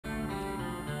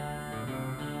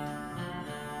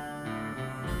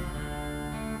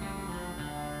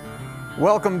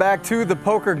Welcome back to the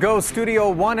PokerGO Studio,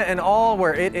 one and all,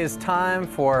 where it is time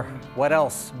for what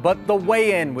else but the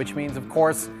weigh-in, which means, of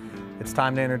course, it's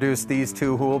time to introduce these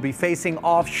two who will be facing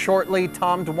off shortly,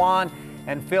 Tom Dwan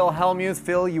and Phil Hellmuth.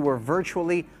 Phil, you were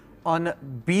virtually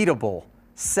unbeatable,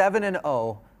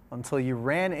 7-0, until you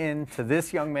ran into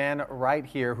this young man right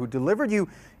here who delivered you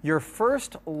your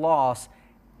first loss.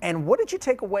 And what did you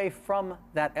take away from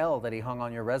that L that he hung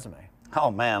on your resume?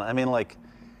 Oh, man. I mean, like,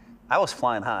 I was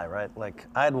flying high, right? Like,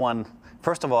 I had won,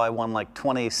 first of all, I won like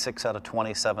 26 out of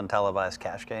 27 televised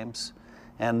cash games.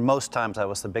 And most times I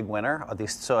was the big winner.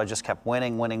 So I just kept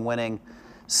winning.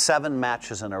 7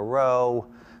 matches in a row.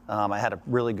 I had a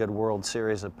really good World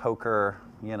Series of Poker,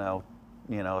 like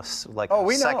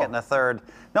a second and a third.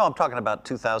 No, I'm talking about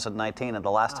 2019 and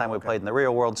the last time we played in the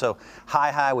real world. So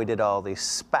high, we did all these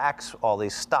SPACs, all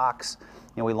these stocks.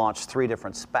 We launched 3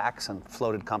 different SPACs and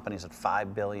floated companies at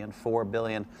 $5 billion, $4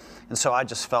 billion. And so I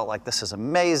just felt like this is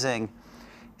amazing.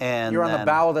 And you're on the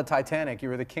bow of the Titanic. You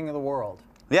were the king of the world.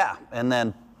 Yeah, and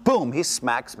then boom, he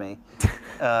smacks me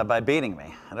by beating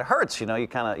me. And it hurts, you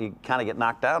kind of get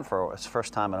knocked down for the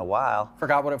first time in a while.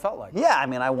 Forgot what it felt like. Yeah, I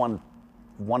mean, I won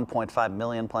 1.5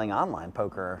 million playing online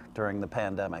poker during the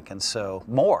pandemic, and so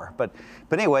more. But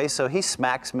anyway, so he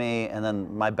smacks me, and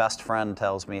then my best friend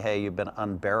tells me, "Hey, you've been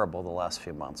unbearable the last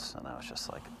few months." And I was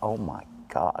just like, "Oh my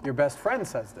God." Your best friend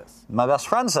says this. My best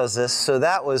friend says this, so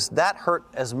that hurt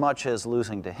as much as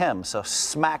losing to him. So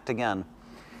smacked again.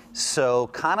 So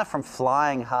kind of from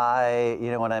flying high,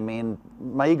 you know what I mean?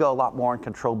 My ego a lot more in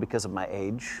control because of my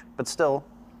age, but still.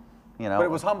 But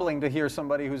it was humbling to hear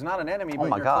somebody who's not an enemy,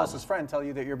 but your closest friend tell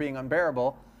you that you're being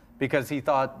unbearable because he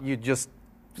thought you'd just.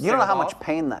 You don't know how much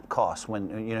pain that costs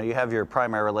when you have your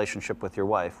primary relationship with your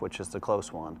wife, which is the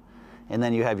close one, and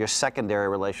then you have your secondary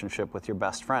relationship with your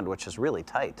best friend, which is really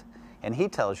tight, and he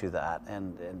tells you that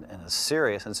and is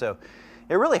serious, and so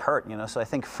it really hurt, So I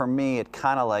think for me,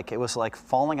 it was like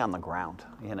falling on the ground,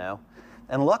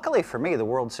 and luckily for me, the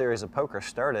World Series of Poker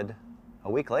started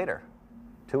a week later,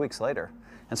 2 weeks later.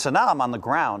 And so now I'm on the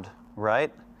ground, right?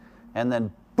 And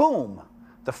then boom,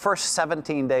 the first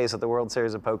 17 days of the World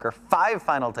Series of Poker, 5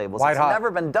 final tables. White hot.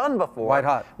 Never been done before. White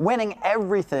hot. Winning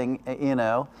everything,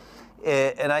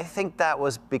 And I think that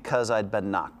was because I'd been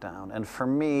knocked down. And for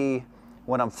me,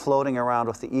 when I'm floating around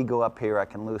with the ego up here, I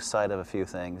can lose sight of a few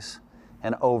things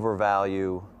and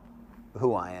overvalue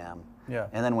who I am. Yeah.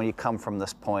 And then when you come from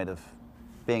this point of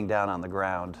being down on the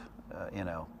ground,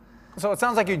 So it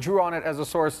sounds like you drew on it as a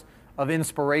source of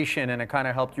inspiration, and it kind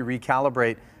of helped you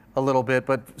recalibrate a little bit.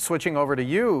 But switching over to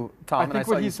you, Tom, I think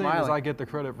what he's saying is I get the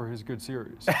credit for his good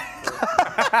series. That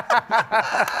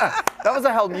was a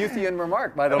Hellmuthian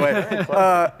remark, by the way.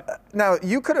 Now,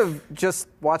 you could have just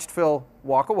watched Phil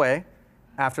walk away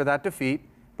after that defeat,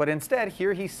 but instead,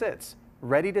 here he sits,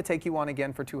 ready to take you on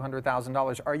again for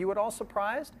 $200,000. Are you at all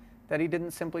surprised that he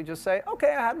didn't simply just say,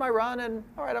 "Okay, I had my run, and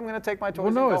all right, I'm going to take my toys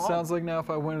and go home"? Well, no, it sounds like now if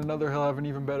I win another, he'll have an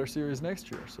even better series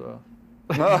next year. So,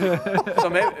 so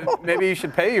maybe he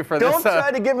should pay you for this. Don't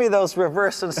try to give me those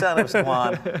reverse incentives,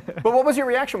 Dwan. But what was your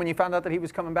reaction when you found out that he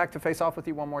was coming back to face off with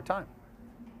you one more time?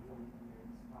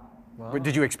 Well,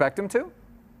 did you expect him to?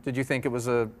 Did you think it was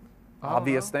a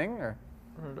obvious thing, or?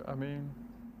 I mean,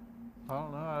 I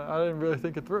don't know. I didn't really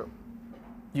think it through.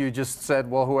 You just said,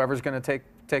 "Well, whoever's going to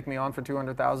take me on for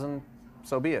 $200,000,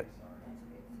 so be it."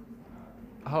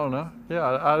 I don't know.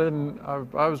 Yeah, I didn't.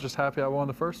 I was just happy I won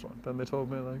the first one. Then they told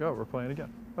me like, "Oh, we're playing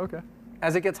again." Okay.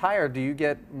 As it gets higher, do you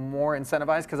get more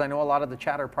incentivized? Because I know a lot of the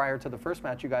chatter prior to the first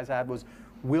match you guys had was,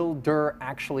 will Durr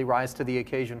actually rise to the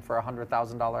occasion for a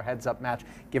 $100,000 heads-up match,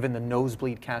 given the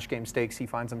nosebleed cash game stakes he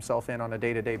finds himself in on a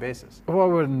day-to-day basis? Well, I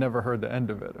would have never heard the end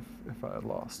of it if I had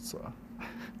lost. So.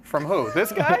 From who?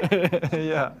 This guy?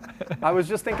 Yeah. I was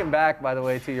just thinking back, by the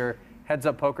way, to your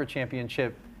heads-up poker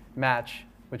championship match,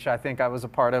 which I think I was a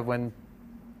part of when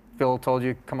Phil told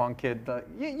you, "Come on, kid."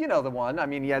 You know the one. I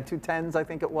mean, he had 2 10s, I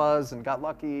think it was, and got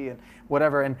lucky and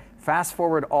whatever. And fast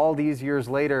forward all these years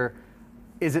later,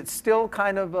 is it still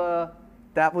kind of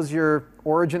that was your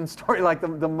origin story, like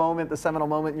the moment, the seminal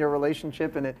moment in your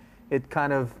relationship, and it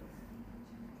kind of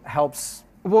helps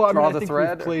Well, I mean, draw the I think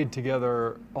thread? we've played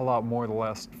together a lot more the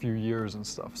last few years and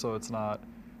stuff, so it's not,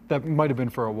 that might have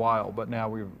been for a while, but now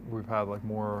we've had like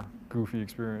more goofy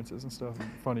experiences and stuff,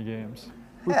 and funny games.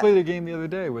 We played a game the other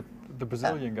day with the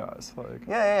Brazilian guys. Like.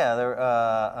 Yeah. There,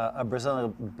 a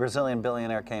Brazilian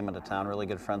billionaire came into town, really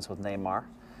good friends with Neymar,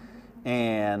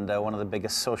 and one of the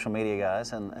biggest social media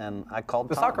guys, and I called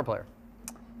the Tom. soccer player.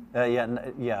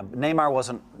 Yeah. Neymar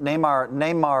wasn't.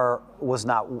 Neymar was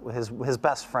not. His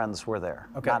best friends were there.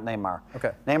 Okay. Not Neymar.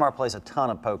 Okay. Neymar plays a ton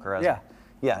of poker.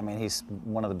 Yeah, I mean, he's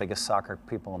one of the biggest soccer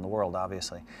people in the world,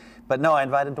 obviously. But no, I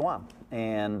invited Dwan,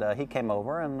 and he came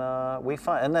over, and we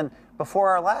fun. And then before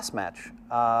our last match,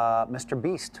 Mr.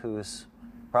 Beast, who's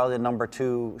probably the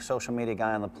 #2 social media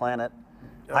guy on the planet,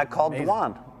 I called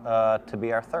Dwan to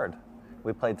be our third.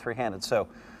 We played three-handed. So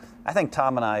I think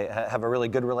Tom and I have a really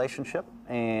good relationship,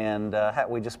 and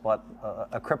we just bought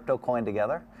a crypto coin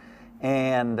together.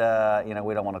 And you know,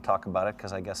 we don't want to talk about it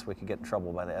because I guess we could get in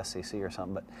trouble by the SEC or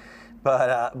something.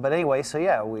 But anyway, so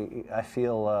yeah, I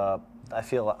feel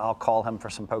I'll call him for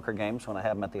some poker games when I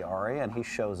have him at the RA, and he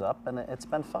shows up, and it's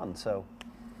been fun. So.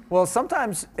 Well,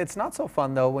 sometimes it's not so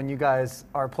fun, though, when you guys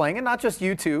are playing, and not just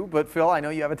you two, but Phil, I know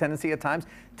you have a tendency at times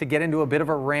to get into a bit of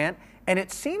a rant, and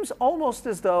it seems almost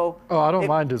as though... Oh, I don't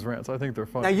mind his rants. I think they're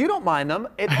funny. Now, you don't mind them.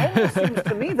 It almost seems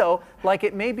to me, though, like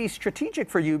it may be strategic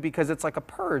for you because it's like a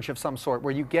purge of some sort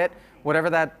where you get whatever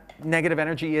that negative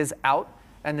energy is out,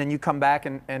 and then you come back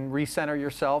and recenter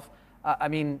yourself. I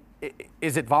mean,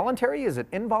 is it voluntary? Is it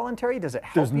involuntary? Does it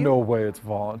help There's you? no way it's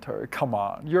voluntary. Come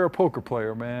on. You're a poker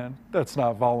player, man. That's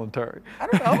not voluntary. I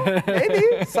don't know.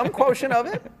 Maybe. Some quotient of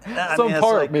it. Some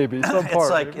part, maybe. Some part.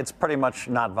 It's like, it's pretty much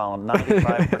not voluntary,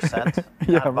 95%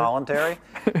 not voluntary.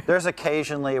 There's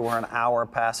occasionally where an hour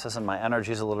passes and my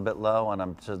energy's a little bit low,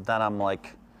 and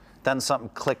then something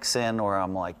clicks in where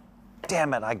I'm like,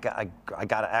 damn it, I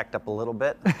got to act up a little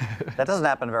bit. That doesn't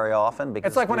happen very often. Because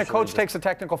it's like when a coach takes a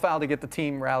technical foul to get the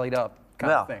team rallied up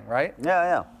kind of thing, right? Yeah,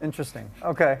 yeah. Interesting.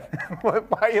 Okay. Why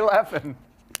are you laughing?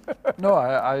 No,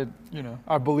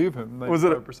 I believe him. Like, was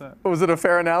it a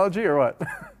fair analogy or what?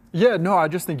 Yeah, no, I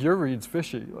just think your read's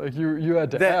fishy. Like you had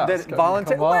to ask.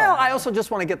 Voluntary. Well, I also just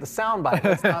want to get the sound bite.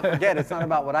 Let's not forget, it's not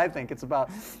about what I think. It's about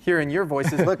hearing your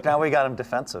voices. Look, now we got him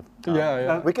defensive.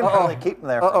 Yeah. We can probably keep him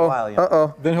there for a while. You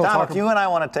know? Then he'll Tom, if you and I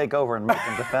want to take over and make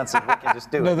him defensive, we can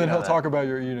just do it. No, then he'll talk about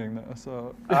your eating, though.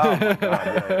 So. Oh my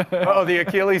God! Yeah. Oh, the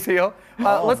Achilles heel.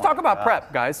 Let's talk about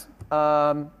prep, guys.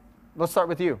 Let's start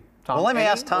with you, Tom. Well, let me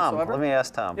ask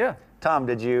Tom. Yeah. Tom,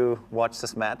 did you watch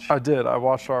this match? I did. I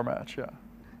watched our match. Yeah.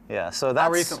 Yeah, so that's... How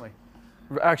recently?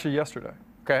 Actually, yesterday.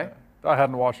 Okay. I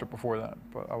hadn't watched it before then,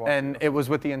 but I watched it. And it was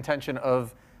with the intention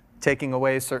of taking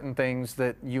away certain things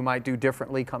that you might do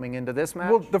differently coming into this match?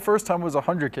 Well, the first time was a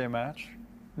 100K match.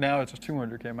 Now it's a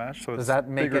 200K match. So does that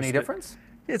make any difference?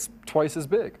 It's twice as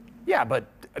big. Yeah, but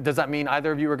does that mean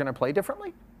either of you are going to play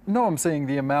differently? No, I'm saying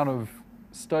the amount of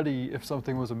study, if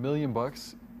something was $1 million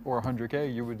or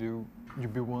 100K,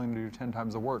 you'd be willing to do 10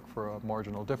 times the work for a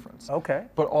marginal difference. Okay.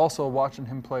 But also watching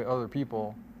him play other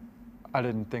people, I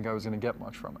didn't think I was going to get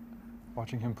much from it.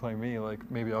 Watching him play me, like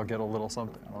maybe I'll get a little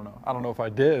something. I don't know. I don't know if I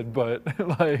did, but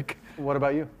like. What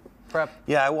about you? Prep.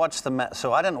 Yeah, I watched the match.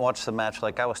 So I didn't watch the match.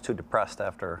 Like I was too depressed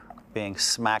after being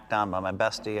smacked down by my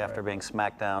bestie. After being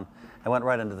smacked down, I went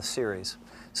right into the series.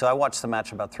 So I watched the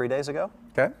match about 3 days ago.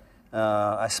 Okay.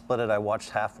 I split it. I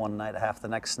watched half one night, half the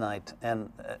next night. And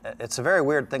it's a very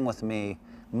weird thing with me.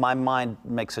 My mind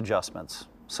makes adjustments.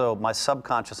 So my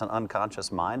subconscious and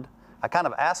unconscious mind, I kind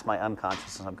of asked my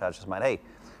unconscious and subconscious mind, hey,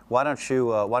 why don't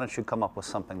you come up with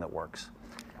something that works?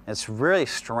 And it's really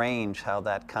strange how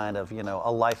that kind of,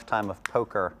 a lifetime of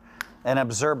poker and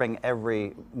observing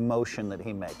every motion that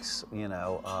he makes,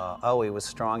 oh, he was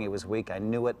strong, he was weak, I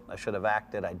knew it, I should have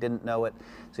acted, I didn't know it.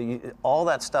 So all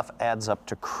that stuff adds up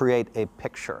to create a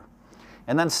picture.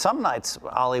 And then some nights,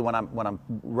 Ollie, when I'm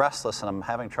restless and I'm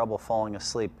having trouble falling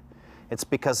asleep, it's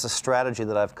because the strategy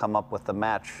that I've come up with the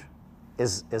match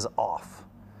is off.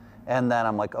 And then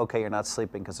I'm like, okay, you're not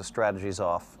sleeping because the strategy's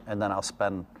off. And then I'll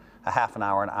spend a half an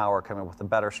hour coming up with a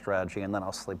better strategy, and then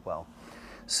I'll sleep well.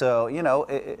 So,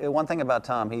 one thing about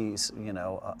Tom, he's,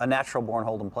 a natural-born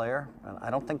Hold'em player. And I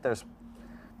don't think there's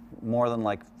more than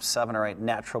like 7 or 8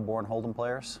 natural-born Hold'em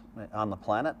players on the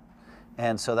planet.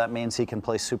 And so that means he can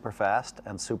play super fast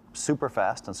and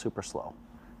super slow,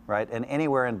 right? And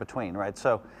anywhere in between, right?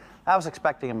 So I was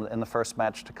expecting him in the first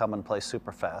match to come and play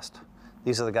super fast.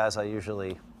 These are the guys I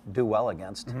usually do well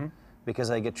against because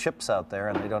they get chips out there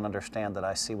and they don't understand that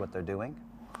I see what they're doing.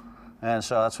 And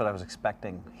so that's what I was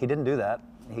expecting. He didn't do that.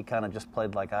 He kind of just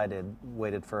played like I did,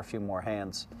 waited for a few more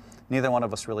hands. Neither one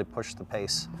of us really pushed the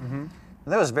pace.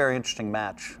 That was a very interesting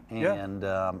match. And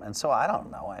so I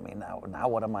don't know. I mean, now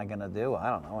what am I going to do? I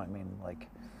don't know. I mean, like.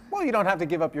 Well, you don't have to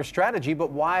give up your strategy,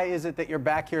 but why is it that you're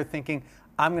back here thinking,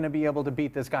 I'm going to be able to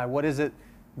beat this guy? What is it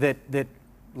that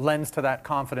lends to that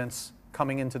confidence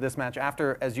coming into this match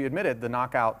after, as you admitted, the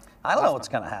knockout? I don't know what's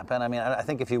going to happen. I mean, I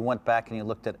think if you went back and you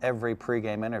looked at every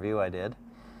pregame interview I did,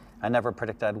 I never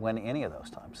predicted I'd win any of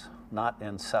those times. Not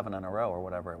in 7 in a row or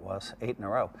whatever it was, 8 in a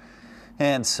row.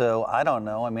 And so I don't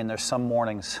know. I mean, there's some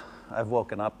mornings I've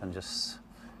woken up and just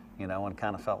you know, and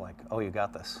kind of felt like, oh, you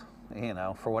got this, you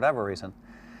know, for whatever reason.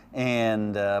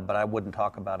 And but I wouldn't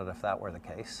talk about it if that were the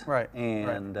case. Right.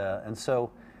 And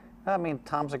so, I mean,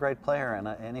 Tom's a great player, and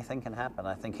anything can happen.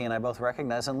 I think he and I both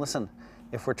recognize. And listen,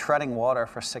 if we're treading water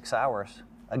for 6 hours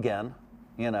again,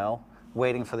 you know,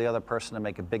 waiting for the other person to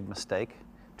make a big mistake,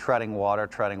 treading water,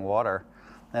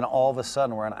 and all of a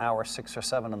sudden we're on hour 6 or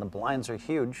 7, and the blinds are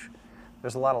huge.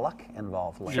 There's a lot of luck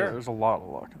involved. Sure, there's a lot of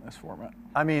luck in this format.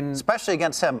 I mean, especially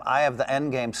against him. I have the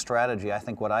end game strategy. I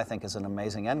think what I think is an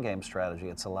amazing end game strategy.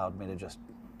 It's allowed me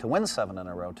to win 7 in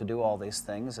a row, to do all these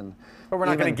things, and. But we're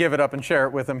not going to give it up and share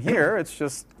it with him here. It's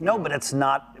just. No, but it's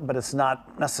not. But it's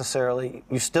not necessarily.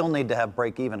 You still need to have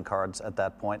break-even cards at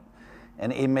that point,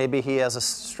 and maybe he has a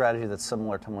strategy that's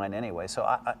similar to mine anyway. So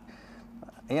I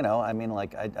you know, I mean,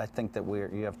 like I think that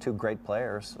you have 2 great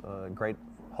players, great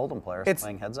Hold'em players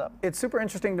playing heads up. It's super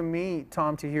interesting to me,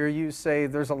 Tom, to hear you say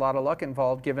there's a lot of luck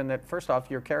involved, given that, first off,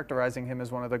 you're characterizing him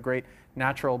as one of the great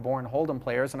natural-born Hold'em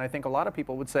players, and I think a lot of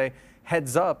people would say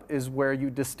heads up is where you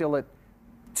distill it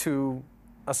to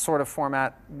a sort of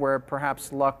format where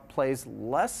perhaps luck plays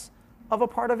less of a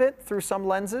part of it through some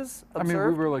lenses observed. I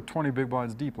mean, we were like 20 big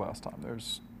blinds deep last time.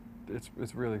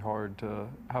 It's really hard to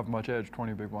have much edge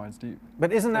 20 big blinds deep.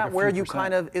 But isn't that where you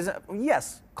kind of,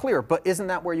 yes, clear, but isn't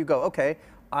that where you go, okay,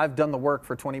 I've done the work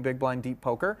for 20 big blind deep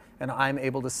poker, and I'm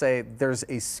able to say there's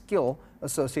a skill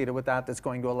associated with that that's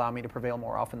going to allow me to prevail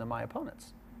more often than my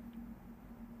opponents?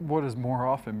 What does more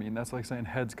often mean? That's like saying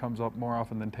heads comes up more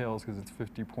often than tails because it's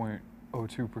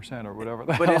 50.02% or whatever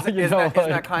the hell. Isn't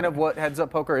that kind of what heads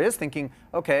up poker is? Thinking,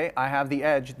 okay, I have the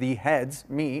edge, the heads,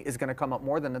 me, is going to come up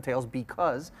more than the tails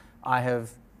because I have,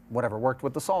 whatever, worked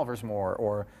with the solvers more,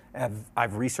 or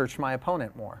I've researched my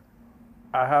opponent more.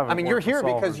 I mean, you're here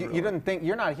because you didn't think,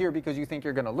 you're not here because you think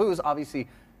you're going to lose. Obviously,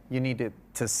 you need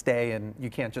to stay, and you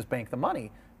can't just bank the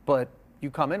money. But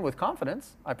you come in with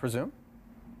confidence, I presume.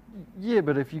 Yeah,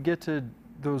 but if you get to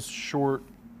those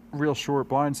real short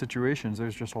blind situations,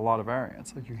 there's just a lot of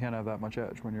variance. Like, you can't have that much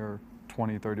edge when you're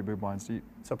 20, 30 big blinds deep.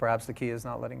 So perhaps the key is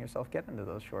not letting yourself get into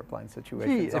those short blind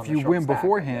situations. Yeah, if you win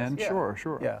beforehand,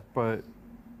 sure. Yeah. But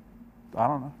I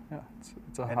don't know. Yeah,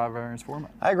 it's a high variance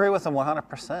format. I agree with him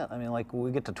 100%. I mean, like, we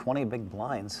get to 20 big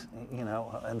blinds, you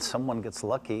know, and someone gets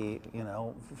lucky, you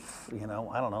know,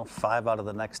 I don't know, 5 out of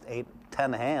the next 8,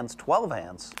 10 hands, 12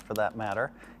 hands for that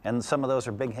matter, and some of those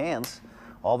are big hands.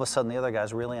 All of a sudden, the other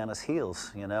guy's really on his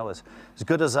heels, you know, as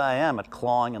good as I am at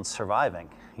clawing and surviving,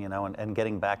 you know, and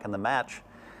getting back in the match.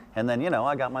 And then, you know,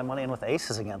 I got my money in with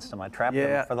aces against him. I trapped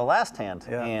him for the last hand,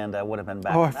 and I would have been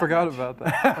back. Oh, I forgot about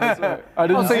that. That's right. I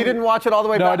didn't so you didn't watch it all the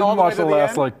way back? No, I didn't watch the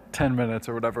last, end? like, 10 minutes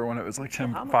or whatever when it was, like,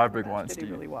 5 big blinds deep. Did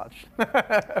you really watch?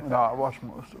 No, I watched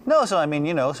most of it. No, so I mean,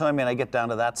 you know, I get down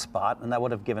to that spot, and that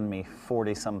would have given me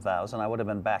 40-some thousand. I would have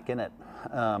been back in it,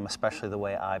 especially the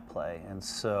way I play. And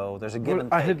so there's a give and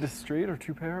take. I hit the straight or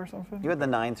 2-pair or something? You had the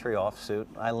 9-3 offsuit.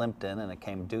 I limped in, and it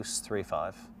came deuce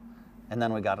 3-5. And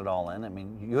then we got it all in. I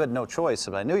mean, you had no choice,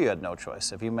 but I knew you had no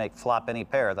choice. If you make flop any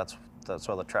pair, that's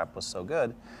why the trap was so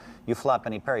good. You flop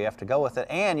any pair, you have to go with it,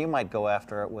 and you might go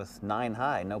after it with 9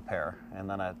 high, no pair, and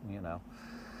then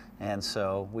and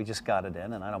so we just got it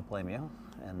in, and I don't blame you.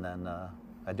 And then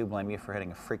I do blame you for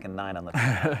hitting a freaking 9 on the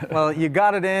trap. Well, you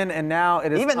got it in, and now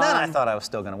it is Even time. then, I thought I was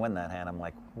still going to win that hand. I'm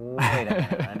like, wait a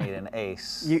minute, I need an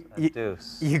ace, a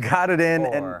deuce. You got it in,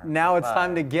 4, and now it's 5.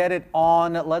 time to get it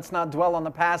on. Let's not dwell on the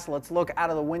past. Let's look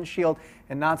out of the windshield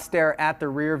and not stare at the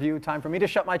rear view. Time for me to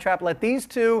shut my trap. Let these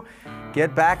two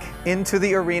get back into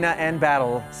the arena and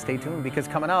battle. Stay tuned, because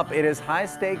coming up, it is high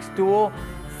stakes duel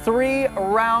 3,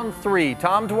 round 3.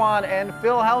 Tom Dwan and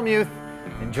Phil Hellmuth.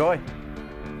 Enjoy.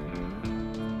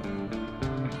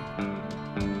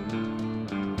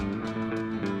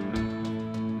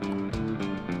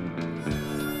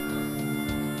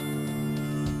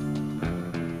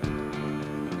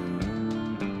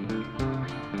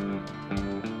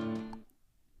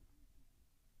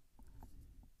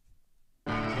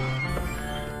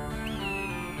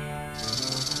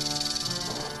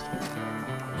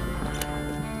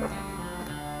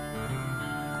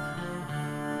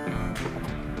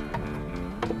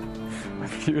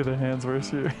 Few of the hands were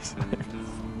serious.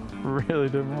 Really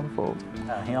didn't want to fold.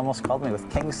 He almost called me with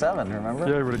King 7, remember?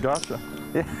 Yeah, he would have gotcha.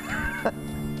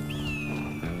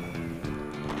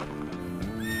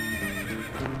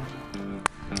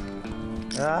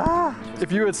 Yeah.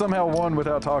 If you had somehow won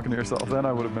without talking to yourself, then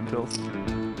I would have been tilted.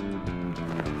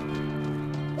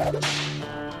 I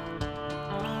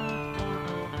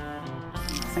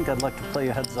think I'd like to play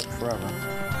you heads up forever.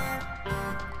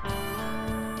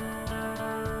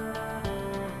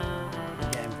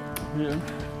 Yeah.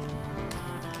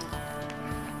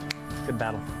 Good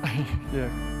battle. Yeah.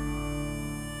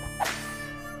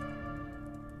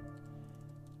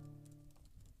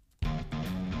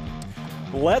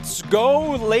 Let's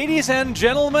go, ladies and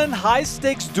gentlemen. High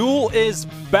Stakes Duel is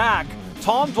back.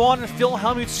 Tom Dwan and Phil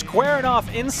Hellmuth squaring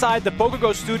off inside the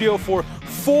PokerGO studio for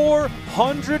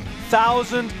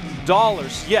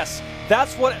 $400,000. Yes,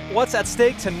 that's what's at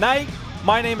stake tonight.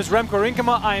 My name is Remco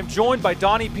Rinkema. I am joined by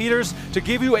Donnie Peters to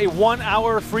give you a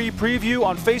 1-hour free preview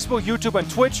on Facebook, YouTube, and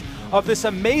Twitch of this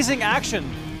amazing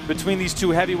action between these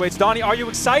two heavyweights. Donnie, are you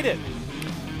excited?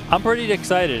 I'm pretty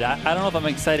excited. I don't know if I'm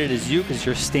excited as you because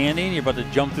you're standing. You're about to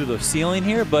jump through the ceiling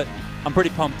here, but I'm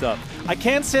pretty pumped up. I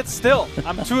can't sit still.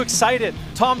 I'm too excited.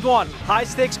 Tom Dwan,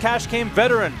 high-stakes cash game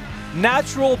veteran,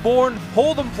 natural-born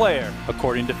Hold'em player.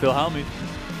 According to Phil Hellmuth.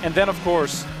 And then, of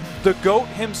course, the GOAT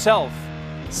himself,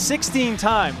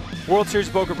 16-time World Series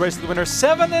Poker Bracelet winner,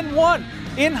 7-1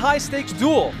 in high-stakes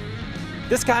duel.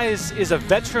 This guy is a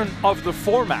veteran of the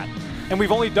format, and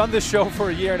we've only done this show for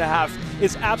a year and a half.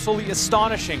 It's absolutely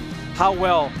astonishing how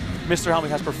well Mr. Hellmuth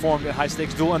has performed in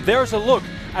high-stakes duel. And there's a look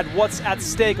at what's at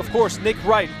stake. Of course, Nick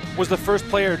Wright was the first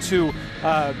player to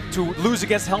lose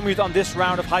against Hellmuth on this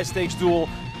round of high-stakes duel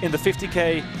in the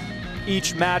 50K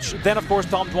each match. Then, of course,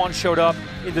 Tom Dwan showed up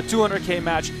in the 200K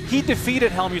match. He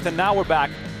defeated Hellmuth, and now we're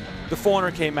back, the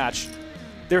 400K match.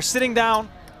 They're sitting down.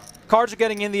 Cards are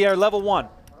getting in the air. Level 1,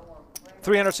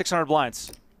 300, 600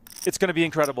 blinds. It's going to be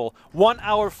incredible. 1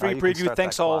 hour free preview.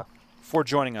 Thanks all for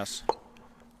joining us.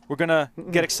 We're going to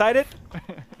get excited.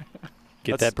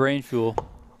 Get that brain fuel.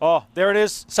 Oh, there it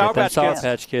is. Sour Patch Kids. Sour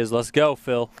Patch Kids. Let's go,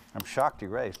 Phil. I'm shocked you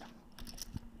raised.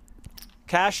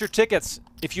 Cash your tickets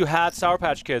if you had Sour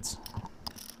Patch Kids.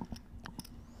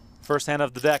 First hand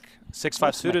of the deck,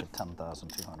 6-5 suited.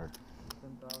 10,200.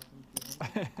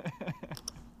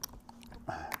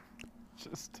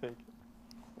 Just take it.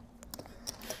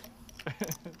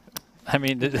 I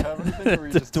mean,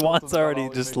 Dwan's already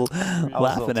just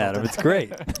laughing at him. It's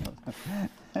great.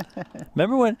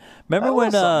 Remember when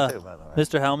Mr.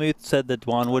 Hellmuth said that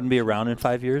Dwan wouldn't be around in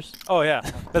 5 years? Oh, yeah.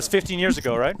 That's 15 years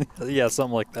ago, right? Yeah,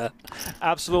 something like that.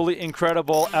 Absolutely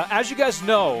incredible. As you guys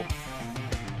know,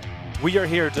 we are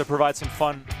here to provide some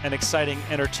fun and exciting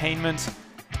entertainment,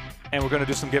 and we're going to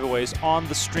do some giveaways on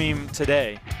the stream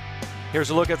today. Here's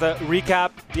a look at the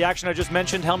recap, the action I just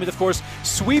mentioned. Hellmuth, of course,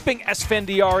 sweeping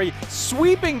Esfandiari,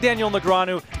 sweeping Daniel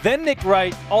Negreanu, then Nick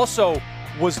Wright also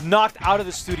was knocked out of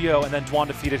the studio, and then Dwan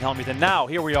defeated Hellmuth. And now,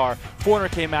 here we are,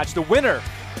 400K match. The winner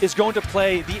is going to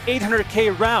play the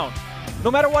 800K round. No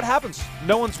matter what happens,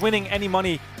 no one's winning any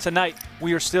money tonight.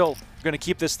 We are still going to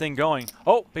keep this thing going.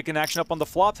 Oh, picking action up on the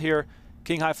flop here.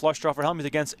 King high flush draw for Hellmuth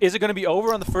against. Is it going to be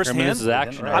over on the first hand? This is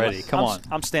action already. Come on.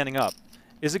 I'm standing up.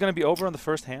 Is it going to be over on the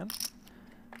first hand?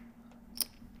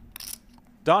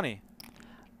 Donnie,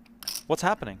 what's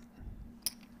happening?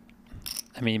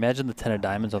 I mean, imagine the 10 of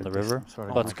diamonds on the river.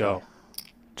 Let's go.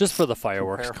 Just for the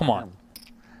fireworks. Come on.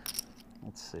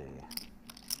 Let's see.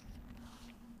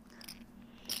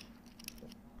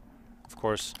 Of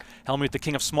course, Hellmuth, the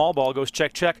king of small ball, goes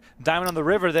check, check. Diamond on the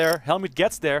river there. Hellmuth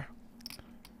gets there.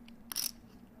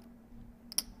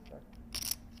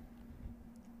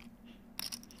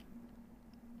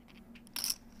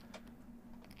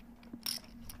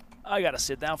 I gotta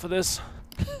sit down for this.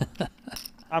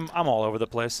 I'm all over the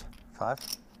place. 5.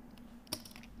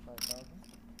 5,000.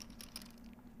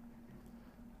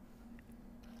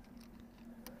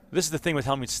 This is the thing with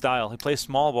Hellmuth's style. He plays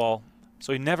small ball,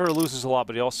 so he never loses a lot,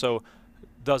 but he also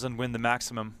doesn't win the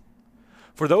maximum.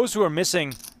 For those who are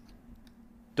missing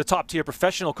the top-tier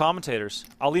professional commentators,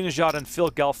 Ali Najad and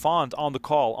Phil Galfond on the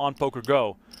call on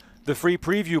PokerGO. The free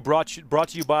preview brought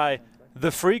to you by the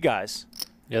Free Guys.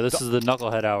 Yeah, this is the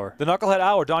Knucklehead Hour. The Knucklehead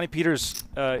Hour. Donnie Peters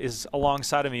is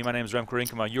alongside of me. My name is Remco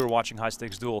Rinkema. You are watching High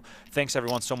Stakes Duel. Thanks,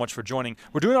 everyone, so much for joining.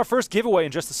 We're doing our first giveaway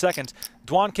in just a second.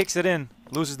 Dwan kicks it in,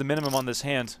 loses the minimum on this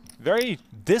hand. Very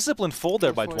disciplined fold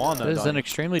there by Dwan. It is an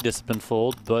extremely disciplined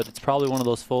fold, but it's probably one of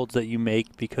those folds that you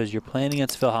make because you're playing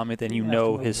against Phil Hellmuth and you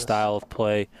know his style of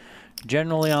play.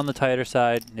 Generally on the tighter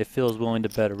side, if Phil's willing to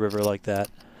bet a river like that,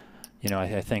 you know,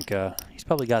 I think he's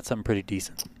probably got something pretty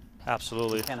decent.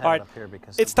 Absolutely. All right,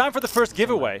 it's time for the first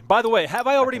giveaway. By the way, have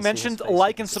I already mentioned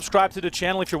like and subscribe to the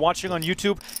channel if you're watching on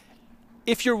YouTube?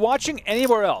 If you're watching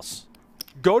anywhere else,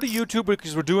 go to YouTube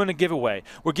because we're doing a giveaway.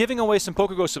 We're giving away some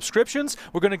PokerGO subscriptions.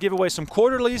 We're going to give away some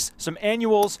quarterlies, some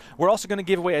annuals. We're also going to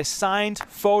give away a signed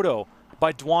photo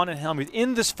by Dwan and Hellmuth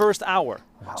in this first hour.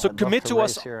 Wow, so commit to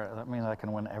us. Here. That means I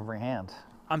can win every hand.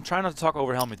 I'm trying not to talk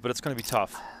over Hellmuth, but it's going to be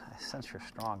tough. I sense you're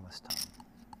strong this time.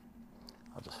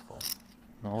 I'll just fold.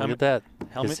 Oh, look at that.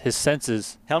 His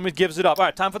senses. Hellmuth gives it up. All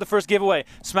right, time for the first giveaway.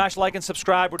 Smash like and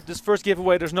subscribe. This first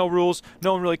giveaway, there's no rules.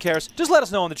 No one really cares. Just let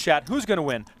us know in the chat who's going to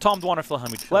win. Tom, Dwan, or Phil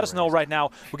Hellmuth. Let us know right now.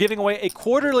 We're giving away a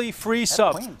quarterly free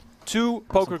sub to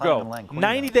PokerGo.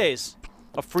 90 days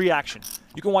of free action.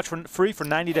 You can watch for free for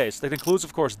 90 days. That includes,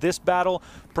 of course, this battle,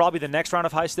 probably the next round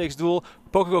of high-stakes duel.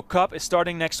 PokerGo Cup is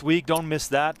starting next week. Don't miss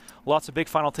that. Lots of big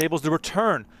final tables. The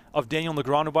return of Daniel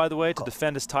Negreanu, by the way, to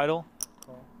defend his title.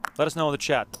 Let us know in the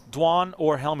chat. Dwan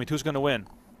or Hellmuth, who's going to win?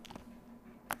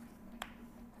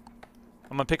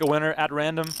 I'm going to pick a winner at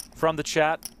random from the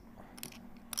chat.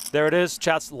 There it is.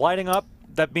 Chat's lighting up.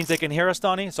 That means they can hear us,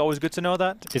 Donnie. It's always good to know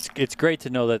that. It's great to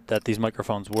know that these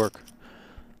microphones work.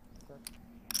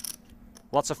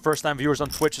 Lots of first-time viewers on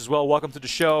Twitch as well. Welcome to the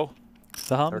show.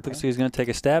 So Hellmuth looks like he's going to take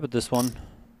a stab at this one.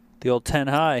 The old 10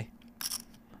 high.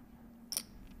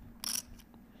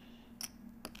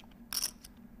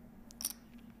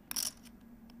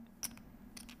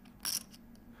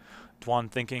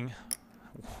 Dwan thinking,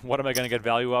 what am I going to get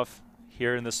value of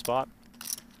here in this spot?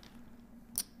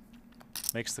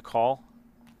 Makes the call.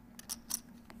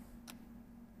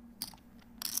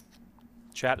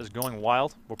 Chat is going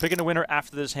wild. We're picking a winner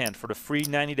after this hand for the free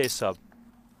 90-day sub.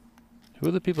 Who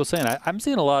are the people saying? I'm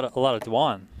seeing a lot of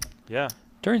Dwan. Yeah.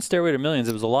 During Stairway to Millions,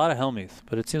 it was a lot of Hellmuth,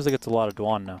 but it seems like it's a lot of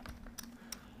Dwan now.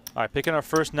 All right, picking our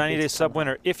first 90-day sub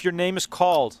winner. If your name is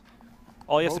called,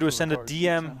 all you have to do is send a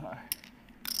DM.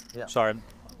 Yeah. Sorry,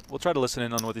 we'll try to listen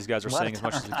in on what these guys are saying as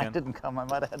much as we I can. didn't come. I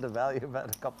might have had to value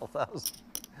about a couple thousand.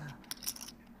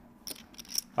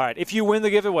 All right, if you win the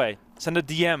giveaway, send a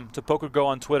DM to PokerGo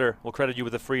on Twitter. We'll credit you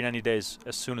with a free 90 days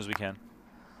as soon as we can.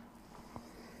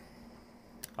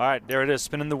 All right, there it is,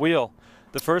 spinning the wheel.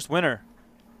 The first winner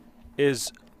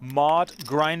is Mod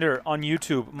Grinder on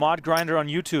YouTube. Mod Grinder on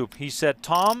YouTube. He said,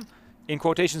 Tom, in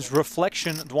quotations,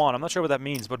 reflection Dwan. I'm not sure what that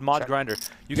means, but Mod Grinder.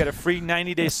 You get a free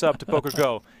 90-day sub to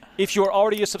PokerGo. If you're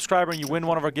already a subscriber and you win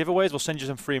one of our giveaways, we'll send you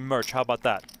some free merch. How about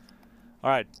that? All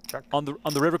right, on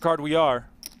the river card we are.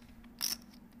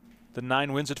 The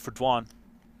 9 wins it for Dwan.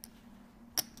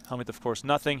 Hellmuth, of course,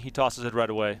 nothing. He tosses it right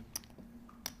away.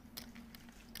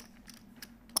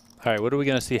 All right, what are we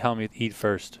going to see Hellmuth eat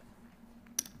first?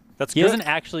 That's he good. hasn't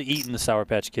actually eaten the Sour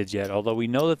Patch Kids yet, although we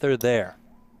know that they're there.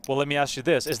 Well, let me ask you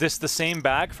this. Is this the same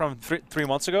bag from 3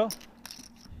 months ago?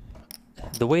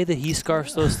 The way that he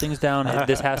scarfs those things down,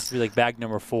 this has to be like bag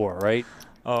number 4, right?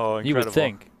 Oh, incredible. You would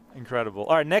think. Incredible.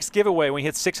 All right, next giveaway when we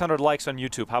hit 600 likes on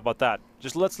YouTube. How about that?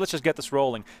 Let's just get this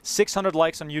rolling. 600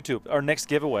 likes on YouTube. Our next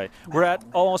giveaway. We're at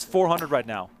almost 400 right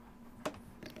now.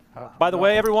 By the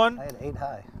way, everyone, I had 8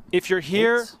 high. if you're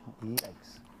here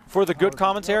for the good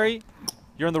commentary,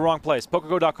 you're in the wrong place.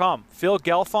 PokerGo.com. Phil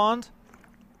Gelfond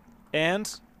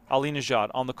and Ali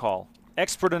Najad on the call.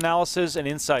 Expert analysis and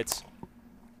insights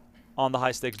on the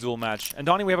high-stakes duel match. And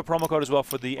Donnie, we have a promo code as well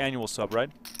for the annual sub, right?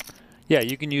 Yeah,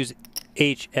 you can use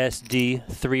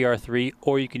HSD3R3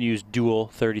 or you can use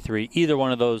Duel33. Either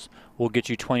one of those will get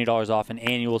you $20 off an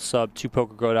annual sub to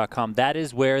PokerGo.com. That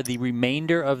is where the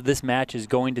remainder of this match is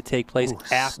going to take place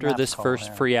after this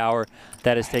first free hour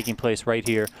that is taking place right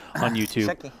here on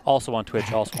YouTube, also on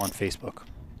Twitch, also on Facebook.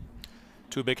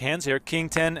 2 big hands here, King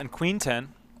 10 and Queen 10,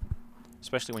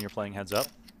 especially when you're playing heads up.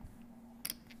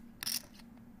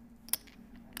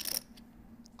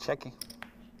 Checking.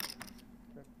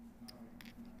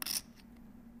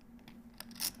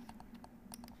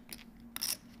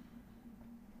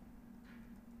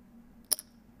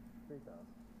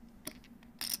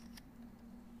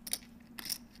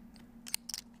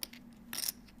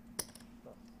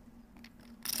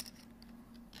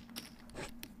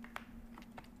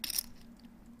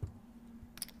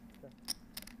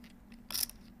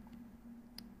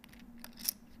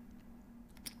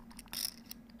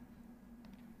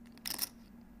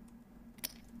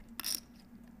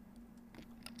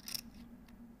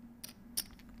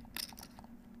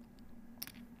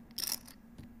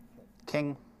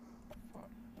 King.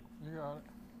 You got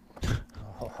it.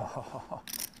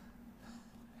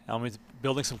 Hellmuth's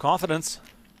building some confidence.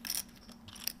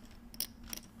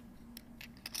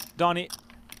 Donnie,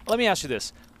 let me ask you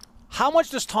this. How much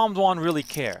does Tom Dwan really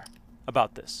care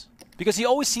about this? Because he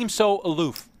always seems so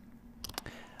aloof.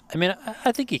 I mean,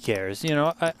 I think he cares. You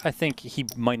know, I think he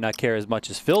might not care as much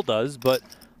as Phil does, but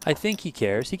I think he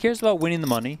cares. He cares about winning the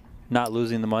money, not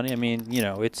losing the money. I mean, you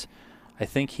know, I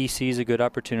think he sees a good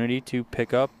opportunity to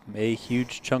pick up a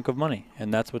huge chunk of money,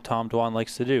 and that's what Tom Dwan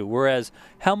likes to do. Whereas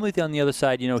Hellmuth on the other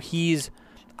side, you know, he's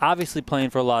obviously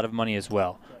playing for a lot of money as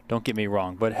well. Don't get me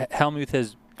wrong, but Hellmuth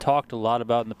has talked a lot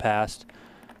about in the past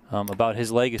about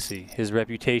his legacy, his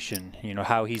reputation, you know,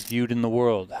 how he's viewed in the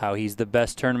world, how he's the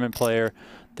best tournament player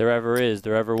there ever is,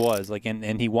 there ever was. Like,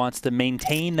 and he wants to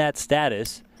maintain that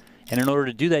status. And in order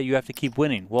to do that, you have to keep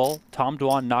winning. Well, Tom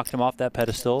Dwan knocked him off that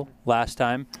pedestal last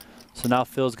time. So now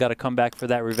Phil's got to come back for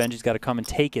that revenge. He's got to come and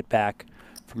take it back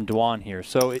from Dwan here.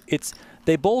 So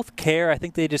they both care. I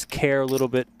think they just care a little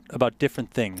bit about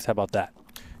different things. How about that?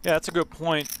 Yeah, that's a good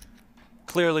point.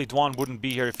 Clearly, Dwan wouldn't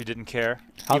be here if he didn't care.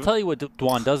 I'll tell you what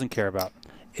Dwan doesn't care about.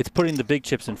 It's putting the big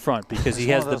chips in front, because he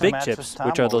has the big chips,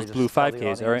 which are those blue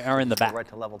 5Ks, are in the back. Right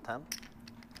to level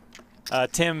 10.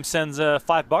 Tim sends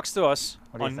 $5 to us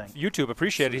on YouTube.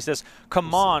 Appreciate it. He says,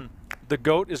 "Come on, the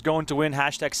GOAT is going to win.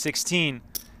 #16."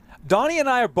 Donnie and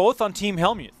I are both on Team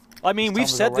Hellmuth. I mean, we've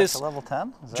said this level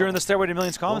 10? during the Stairway to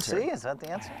Millions commentary. We'll see. Is that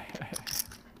the answer?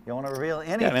 You want to reveal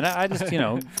any? Yeah, I mean, I just, you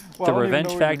know, Well, the I don't even revenge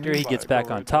know what you factor, mean he by gets go back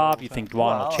right on to top. level You 10. think Dwan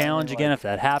Well, will I challenge mean, again like, if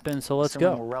that happens, so let's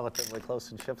Assuming go. we're relatively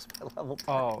close in chips by level 10.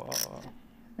 Oh.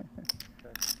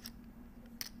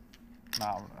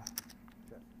 Nah,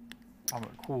 I'm gonna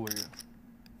cooler you.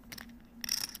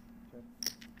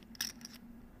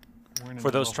 For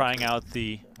those trying out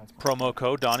the promo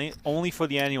code, Donnie, only for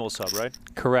the annual sub, right?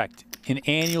 Correct. An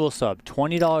annual sub,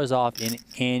 $20 off an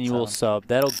annual sub.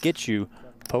 That'll get you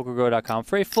PokerGo.com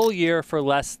for a full year for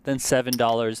less than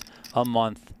 $7 a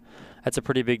month. That's a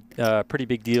pretty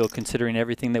big deal considering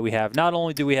everything that we have. Not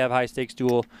only do we have High Stakes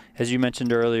Duel, as you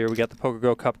mentioned earlier, we got the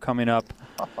PokerGo Cup coming up.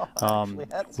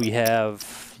 We have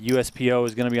USPO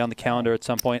is going to be on the calendar at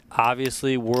some point.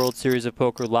 Obviously, World Series of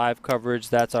Poker live coverage.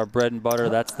 That's our bread and butter.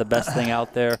 That's the best thing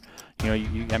out there. You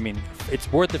know, I mean,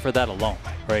 it's worth it for that alone,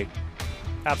 right?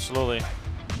 Absolutely.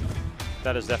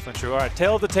 That is definitely true. All right,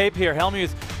 tail of the tape here. Hellmuth,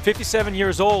 57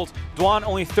 years old. Dwan,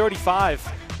 only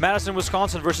 35. Madison,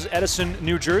 Wisconsin versus Edison,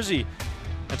 New Jersey.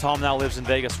 And Tom now lives in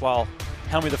Vegas, while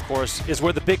Hellmuth, of course, is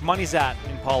where the big money's at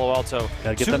in Palo Alto.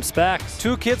 Gotta get them SPACs.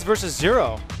 2 kids versus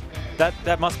 0.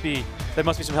 That must be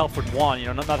some help for Dwan, you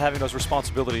know, not having those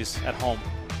responsibilities at home.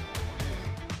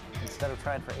 Instead of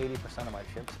trying for 80% of my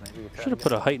chips, maybe you try Should have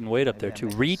put a height and weight up there too.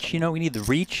 Reach, you know, we need the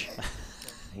reach.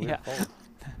 Yeah.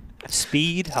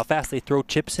 Speed, how fast they throw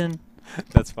chips in.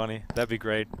 That's funny. That'd be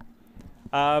great.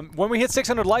 When we hit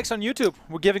 600 likes on YouTube,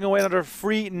 we're giving away another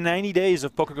free 90 days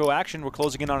of PokerGo action. We're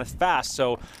closing in on it fast,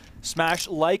 so smash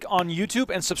like on YouTube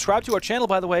and subscribe to our channel.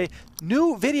 By the way,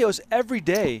 new videos every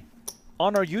day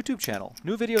on our YouTube channel.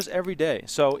 New videos every day.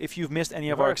 So if you've missed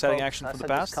any of our exciting action from the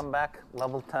past, just come back,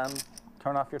 level 10,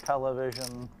 turn off your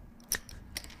television,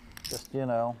 just, you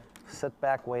know, sit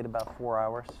back, wait about 4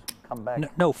 hours, come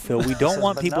back. No, Phil, we don't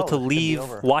want But people no, to it could be leave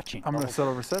over. watching. I'm gonna set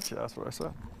over set you. That's what I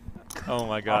said. oh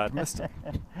my God. Optimistic.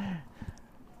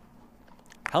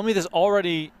 Hellmuth is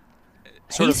already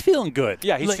He's feeling good.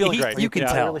 Yeah, he's feeling great. You can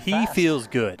Yeah. tell. Really He fast. feels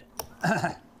good.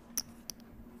 And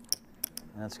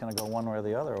it's going to go one way or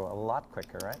the other a lot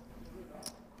quicker, right?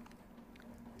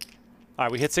 All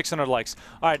right, we hit 600 likes.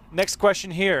 All right, next question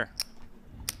here.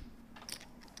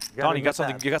 Donnie, you got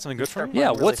something good for me? Yeah,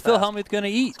 really what's Phil fast. Helmuth going to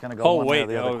eat? gonna go Oh, one way or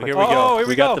wait. the other Oh, quickly. here we go. Oh, here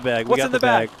we got go. the bag. What's we got in the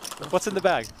bag. What's in the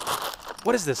bag?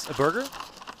 What is this? A burger?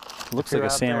 Looks You're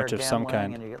like a out there sandwich of some gambling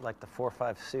kind. And you get like the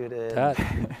 4-5 suited. That,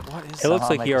 What is it looks Somehow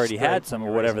like make he a already straight had when some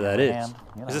you're or whatever raising that your is. hand,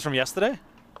 you know. Is this from yesterday?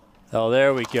 Oh,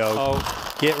 there we go.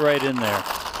 Oh, Get right in there.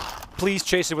 please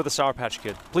chase it with a Sour Patch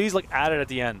Kid. Please, like, add it at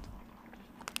the end.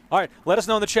 All right, let us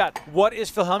know in the chat. What is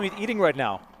Phil Hellmuth eating right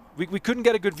now? We couldn't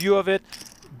get a good view of it.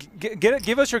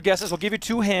 Give us your guesses. We'll give you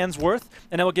 2 hands worth,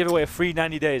 and then we'll give away a free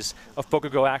 90 days of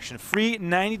PokerGo action. Free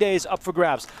 90 days up for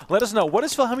grabs. Let us know. What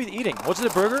is Phil Hellmuth eating? Was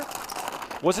it a burger?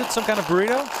 Was it some kind of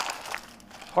burrito?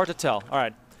 Hard to tell. All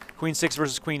right, Queen 6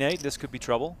 versus Queen 8. This could be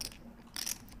trouble.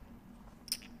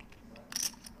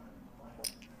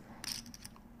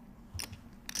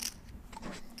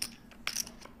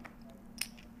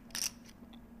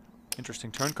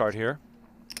 Interesting turn card here.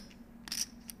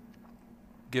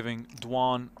 Giving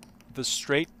Dwan the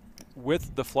straight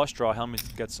with the flush draw.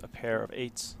 Hellmuth gets a pair of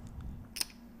 8s.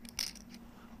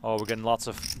 Oh, we're getting lots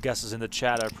of guesses in the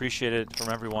chat. I appreciate it from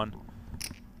everyone.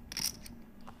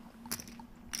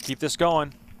 Keep this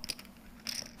going.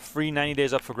 Free 90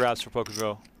 days up for grabs for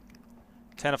PokerGo.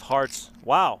 10 of hearts.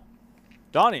 Wow.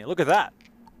 Donnie, look at that.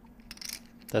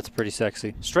 That's pretty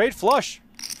sexy. Straight flush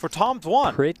for Tom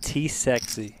Dwan. Pretty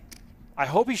sexy. I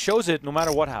hope he shows it no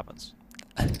matter what happens.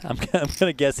 I'm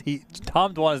gonna guess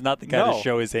Tom Dwan is not the guy to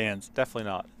show his hands. Definitely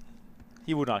not.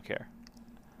 He would not care.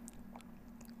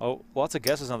 Oh, lots of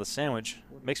guesses on the sandwich.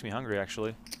 Makes me hungry,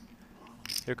 actually.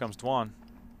 Here comes Dwan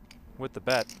with the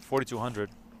bet, 4,200.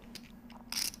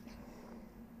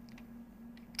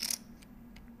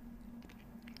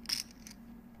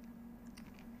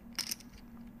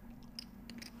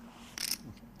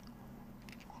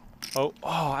 Oh,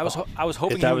 I was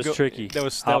hoping that he would was go. tricky. That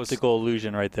was optical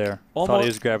illusion right there. Thought he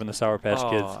was grabbing the Sour Patch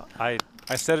Kids.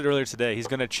 I said it earlier today. He's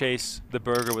going to chase the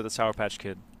burger with the Sour Patch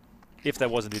Kid. If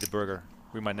that was indeed the burger,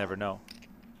 we might never know.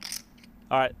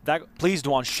 All right, please,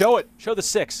 Dwan, show it. Show the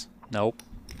 6. Nope.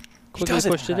 He does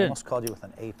pushed it I in. almost called you with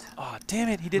an 8. Oh, damn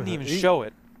it. He didn't even 8? show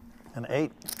it. An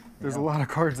 8. There's a lot of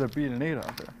cards that beat an 8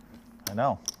 out there. I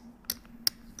know.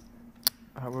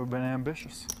 I would have been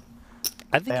ambitious.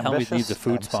 I think Hellmuth Ambitious? needs a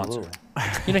food Absolutely.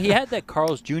 sponsor. You know, he had that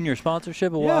Carl's Jr.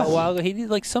 sponsorship a while ago. He needed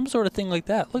like some sort of thing like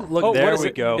that. Look, Oh, there what is we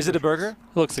it? go. Is it a burger?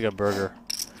 Looks like a burger.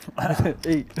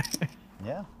 8.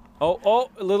 Yeah. Oh,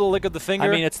 a little lick of the finger. I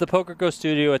mean, it's the PokerGO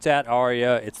studio. It's at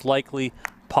Aria. It's likely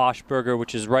Posh Burger,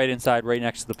 which is right inside, right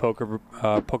next to the poker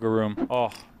room. Oh,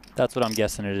 that's what I'm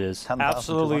guessing it is. 10,200.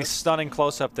 absolutely stunning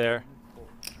close-up there.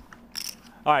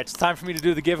 All right, it's time for me to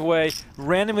do the giveaway.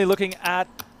 Randomly looking at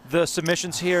the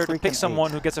submissions here to pick Freaking someone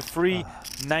 8. who gets a free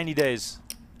 90 days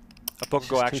of It's PokerGo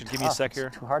just action. too Give me a tough. sec It's here.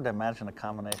 too hard to imagine a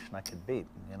combination I could beat.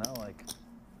 You know, like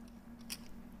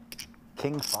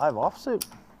King 5 offsuit.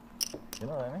 You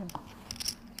know what I mean?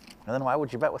 And then why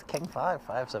would you bet with King 5?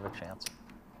 5's have a chance.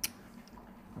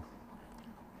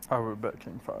 I would bet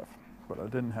King 5, but I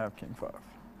didn't have King 5.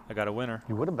 I got a winner.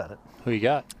 You would have bet it. Who you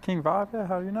got? King 5? Yeah,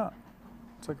 how do you not?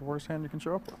 It's like the worst hand you can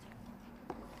show up with.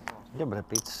 Yeah, but it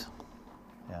beats.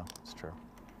 Yeah, it's true.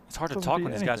 It's hard to Doesn't talk beat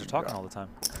when these guys are anything, talking yeah. all the time.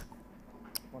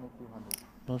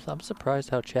 Well, I'm surprised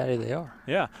how chatty they are.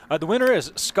 Yeah. The winner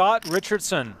is Scott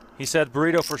Richardson. He said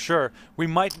burrito for sure. It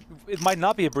might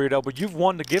not be a burrito, but you've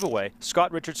won the giveaway.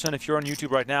 Scott Richardson, if you're on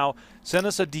YouTube right now, send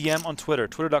us a DM on Twitter,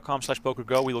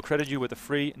 twitter.com/PokerGo. We will credit you with a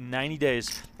free 90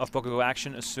 days of PokerGo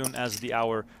action as soon as the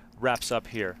hour wraps up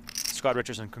here. Scott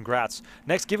Richardson, congrats.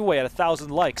 Next giveaway at 1,000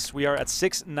 likes. We are at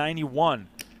 691.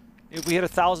 If we hit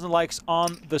 1,000 likes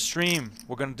on the stream,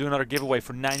 we're going to do another giveaway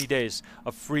for 90 days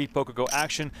of free PokerGo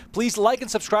action. Please like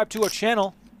and subscribe to our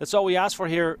channel. That's all we ask for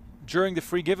here during the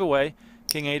free giveaway.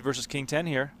 King 8 versus King 10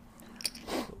 here.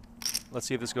 Let's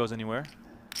see if this goes anywhere.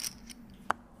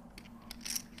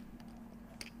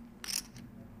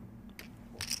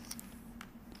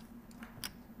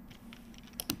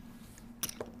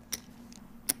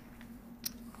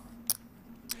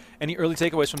 Any early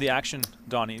takeaways from the action,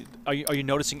 Donnie? Are you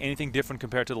noticing anything different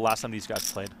compared to the last time these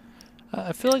guys played?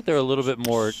 I feel like they're a little bit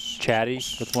more chatty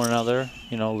with one another,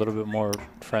 you know, a little bit more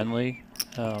friendly.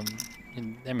 I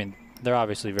mean, they're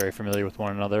obviously very familiar with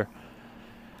one another.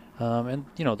 And,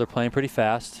 you know, they're playing pretty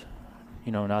fast.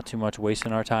 You know, not too much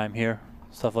wasting our time here,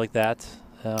 stuff like that.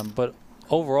 But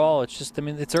overall, it's just, I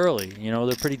mean, it's early. You know,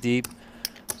 they're pretty deep.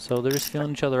 So they're just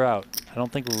feeling each other out. I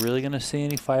don't think we're really going to see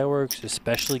any fireworks,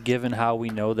 especially given how we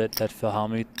know that Phil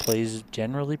Hellmuth plays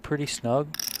generally pretty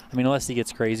snug. I mean, unless he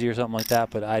gets crazy or something like that,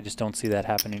 but I just don't see that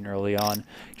happening early on,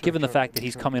 given the fact that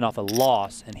he's coming off a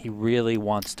loss and he really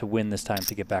wants to win this time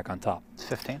to get back on top. It's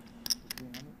 15.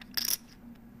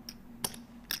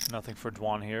 Nothing for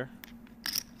Dwan here.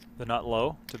 The nut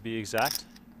low, to be exact.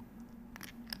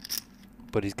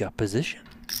 But he's got position.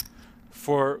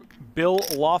 For Bill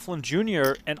Laughlin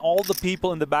Jr. and all the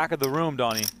people in the back of the room,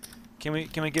 Donnie, can we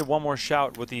give one more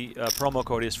shout what the promo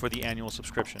code is for the annual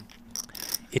subscription?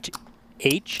 It's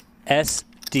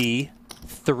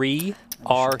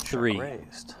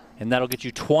HSD3R3. And that'll get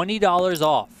you $20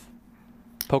 off.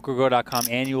 PokerGo.com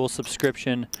annual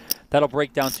subscription. That'll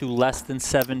break down to less than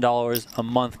 $7 a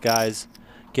month, guys.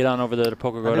 Get on over there to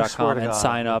PokerGo.com and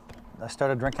sign up. I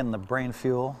started drinking the brain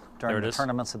fuel during the is.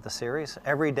 tournaments at the series.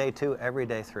 Every day 2, every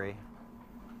day 3.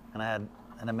 And I had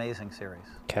an amazing series.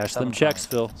 Cash 7 them checks,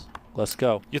 tournaments. Phil. Let's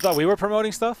go. You thought we were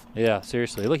promoting stuff? Yeah,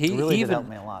 seriously. Look, he really did even help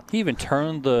me a lot. he even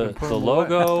turned the put 'em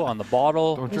logo on the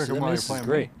bottle. Don't This drink 'em is- while this you're is playing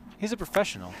great. He's a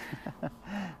professional.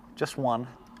 Just one.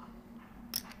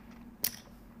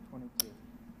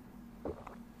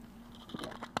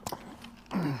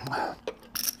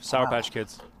 Sour Patch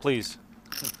Kids, please.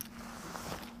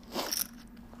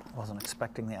 Wasn't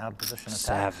expecting the out position attack.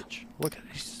 Savage. Look at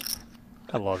this.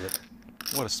 I love it.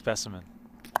 What a specimen.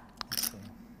 Let's see.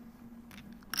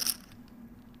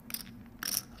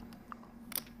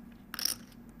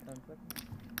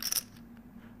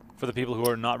 For the people who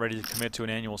are not ready to commit to an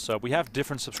annual sub, we have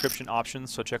different subscription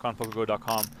options, so check on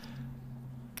PokerGo.com.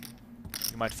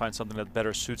 You might find something that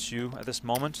better suits you at this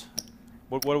moment.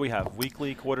 What do we have?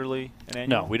 Weekly, quarterly, and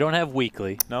annual? No, we don't have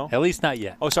weekly. No? At least not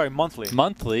yet. Oh, sorry, monthly.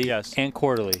 Monthly, Yes. and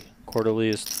quarterly. Quarterly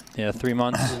is 3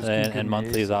 months, and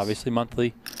monthly is obviously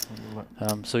monthly.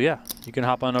 So yeah, you can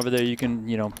hop on over there. You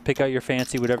can pick out your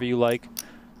fancy, whatever you like.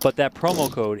 But that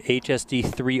promo code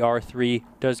HSD3R3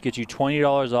 does get you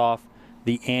 $20 off.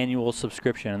 the annual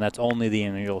subscription, and that's only the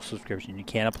annual subscription. You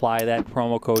can't apply that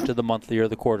promo code to the monthly or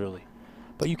the quarterly.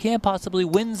 But you can possibly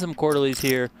win some quarterlies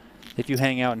here if you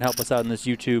hang out and help us out in this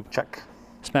YouTube. Check.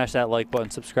 Smash that like button,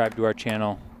 subscribe to our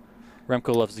channel.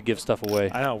 Remco loves to give stuff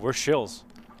away. I know, we're shills.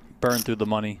 Burn through the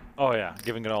money. Oh yeah,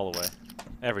 giving it all away.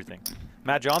 Everything.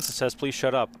 Matt Johnson says, please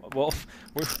shut up. Well,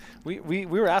 we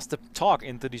were asked to talk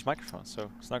into these microphones,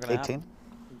 so it's not going to 18. happen.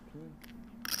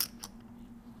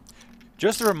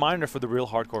 Just a reminder for the real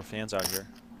hardcore fans out here.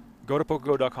 Go to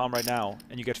PokerGo.com right now,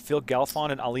 and you get Phil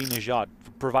Galfond and Ali Nejad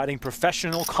providing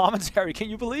professional commentary. Can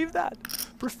you believe that?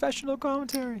 Professional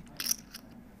commentary.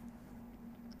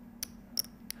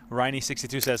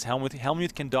 Riney62 says,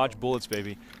 Hellmuth can dodge bullets,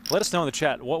 baby. Let us know in the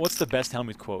chat, what's the best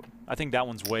Hellmuth quote? I think that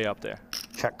one's way up there.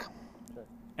 Check.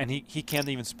 And he can't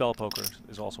even spell poker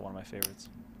is also one of my favorites.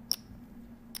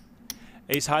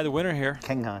 Ace high, the winner here.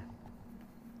 King high.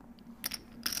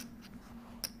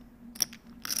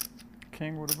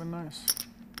 King would have been nice.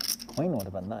 Queen would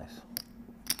have been nice.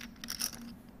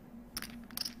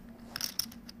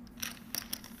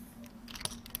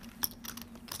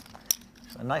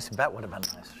 A nice bet would have been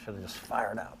nice. Should have just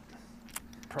fired out.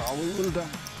 Probably would have done.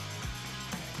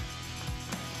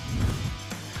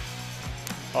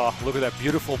 Oh, look at that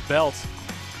beautiful belt.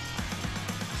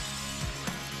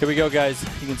 Here we go, guys.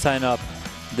 You can sign up.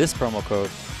 This promo code,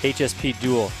 HSP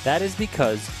Duel. That is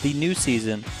because the new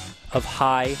season of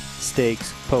high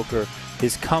stakes poker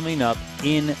is coming up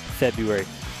in February.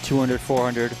 200,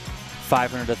 400,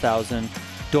 500, 1,000.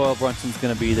 Doyle Brunson's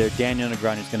going to be there. Daniel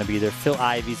Negreanu's going to be there. Phil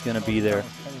Ivey's going to be there.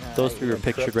 Those three were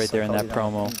pictured right there in that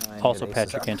promo. Also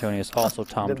Patrick Antonius. Also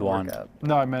Tom Dwan.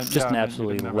 No, I meant Just yeah, an I mean,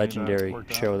 absolutely didn't have any of that legendary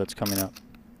worked out. show that's coming up.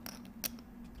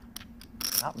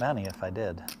 Not many if I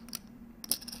did.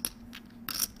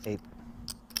 8.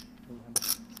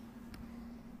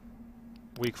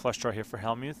 Weak flush draw here for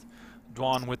Hellmuth.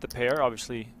 Dwan with the pair.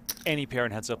 Obviously, any pair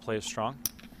in heads-up play is strong.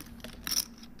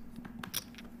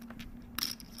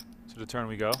 To the turn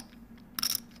we go.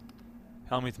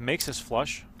 Hellmuth makes his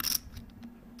flush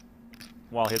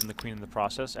while hitting the queen in the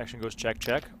process. Action goes check,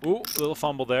 check. Ooh, a little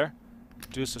fumble there.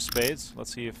 Deuce of spades.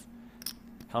 Let's see if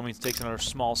Hellmuth takes another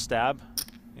small stab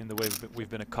in the way we've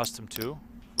been accustomed to.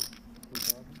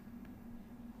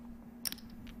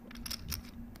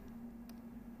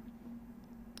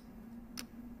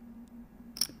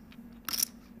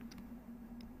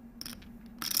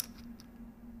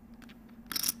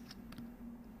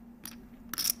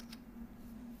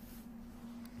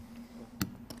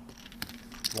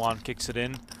 Dwan kicks it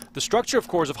in. The structure, of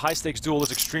course, of high-stakes duel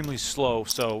is extremely slow,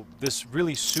 so this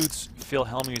really suits Phil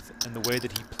Hellmuth in the way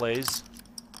that he plays.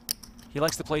 He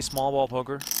likes to play small ball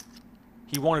poker.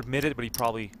 He won't admit it, but he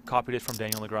probably copied it from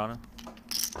Daniel Negreanu.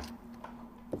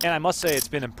 And I must say, it's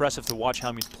been impressive to watch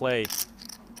Hellmuth play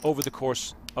over the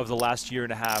course of the last year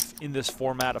and a half in this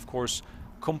format. Of course,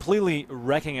 completely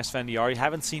wrecking Esfandiari.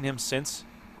 Haven't seen him since.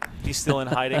 He's still in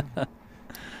hiding.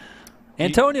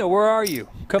 Antonio, where are you?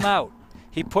 Come out.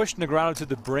 He pushed Negreanu to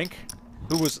the brink,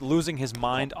 who was losing his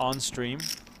mind on stream.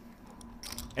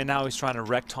 And now he's trying to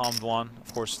wreck Tom Dwan.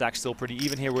 Of course, stack's still pretty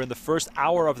even here. We're in the first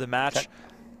hour of the match. Okay.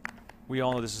 We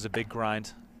all know this is a big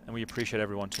grind, and we appreciate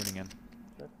everyone tuning in.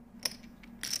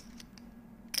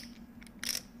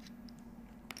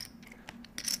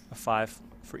 A 5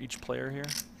 for each player here.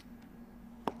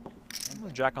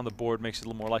 Jack on the board makes it a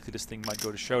little more likely this thing might go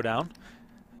to showdown.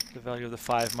 The value of the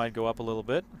 5 might go up a little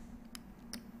bit.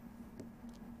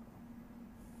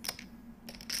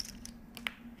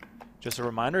 Just a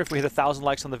reminder, if we hit 1,000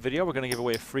 likes on the video, we're going to give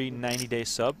away a free 90-day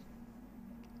sub.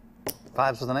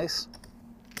 5s with an ace.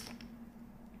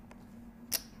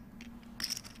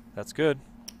 That's good.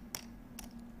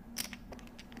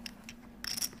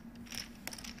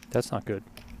 That's not good.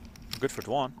 Good for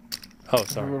Dwan. Oh, He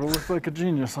sorry. would have looked like a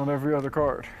genius on every other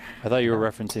card. I thought you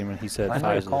were referencing when he said I know 5s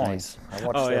your with an callings. ace. I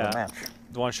watched Oh, the yeah. other match.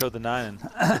 Dwan showed the 9 and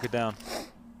took it down.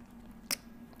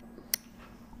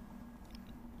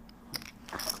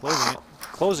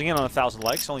 Closing in on 1,000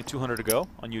 likes. Only 200 to go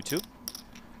on YouTube.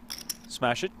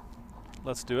 Smash it.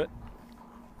 Let's do it.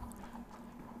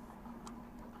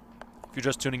 If you're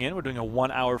just tuning in, we're doing a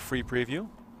 1-hour free preview.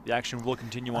 The action will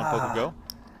continue on PokerGo.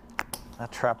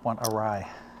 That trap went awry.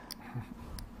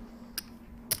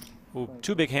 Ooh,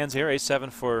 2 big hands here.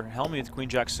 Ace-7 for Hellmuth,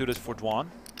 Queen-Jack suited for Dwan.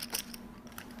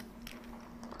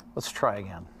 Let's try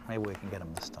again. Maybe we can get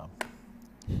him this time.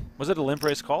 Was it a limp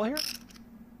race call here?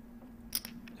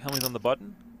 Hellmuth on the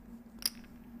button.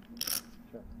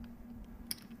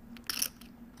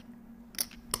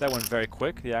 That went very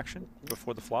quick, the action,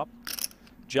 before the flop.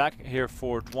 Jack here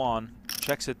for Dwan.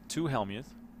 Checks it to Hellmuth.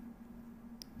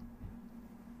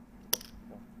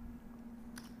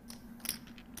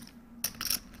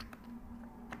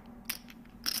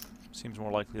 Seems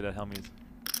more likely that Hellmuth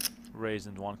raised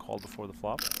and Dwan called before the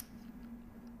flop.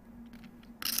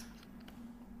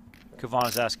 Kavan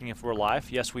is asking if we're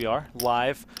live. Yes, we are.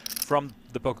 Live from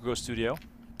the PokerGo studio.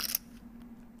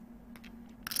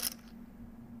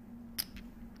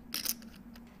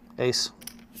 Ace.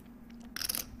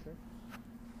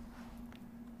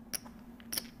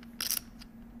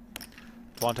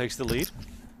 Dwan takes the lead.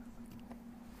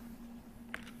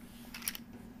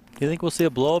 Do you think we'll see a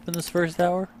blow up in this first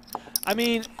hour? I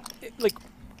mean, like,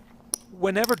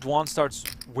 whenever Dwan starts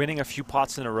winning a few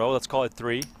pots in a row, let's call it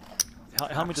 3,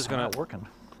 Hellmuth is going to working.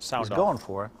 sound He's off. going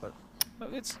for it, but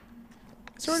It's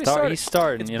already started. He's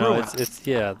starting. It's You know, brewing. it's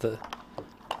yeah.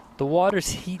 The water's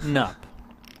heating up.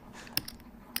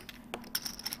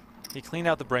 He cleaned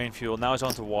out the brain fuel. Now he's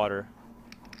onto water.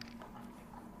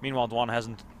 Meanwhile, Dwan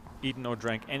hasn't eaten or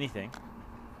drank anything.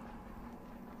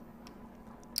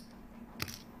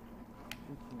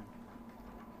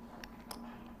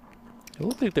 It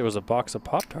looked like there was a box of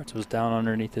Pop-Tarts was down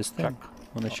underneath his thing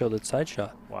when they showed that side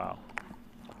shot. Wow.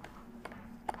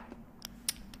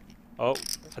 Oh,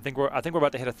 I think we're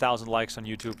about to hit 1,000 likes on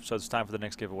YouTube, so it's time for the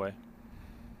next giveaway.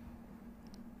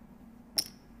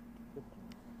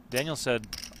 Daniel said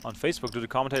on Facebook, do the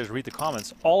commentators read the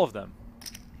comments? All of them.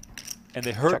 And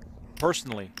they hurt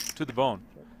personally to the bone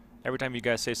every time you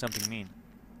guys say something mean.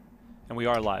 And we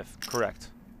are live, correct.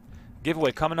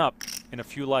 Giveaway coming up in a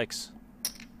few likes.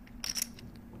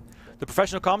 The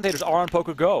professional commentators are on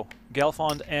PokerGo,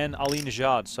 Gelfond and Ali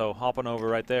Najad, so hop on over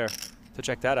right there to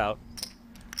check that out.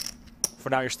 For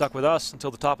now, you're stuck with us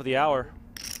until the top of the hour.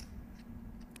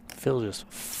 Phil just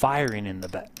firing in the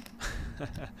bet.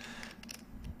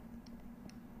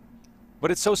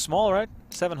 But it's so small, right?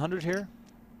 700 here.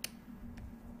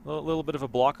 A little bit of a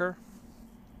blocker.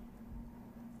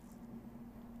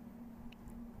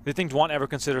 Do you think Dwan ever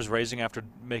considers raising after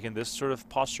making this sort of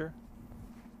posture?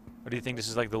 Or do you think this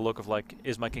is like the look of like,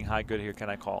 is my king high good here, can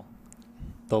I call?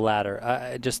 The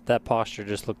latter. Just that posture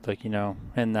just looked like, you know,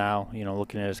 and now, you know,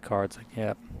 looking at his cards, like,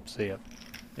 yeah, see ya.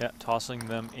 Yeah, tossing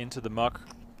them into the muck.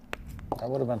 that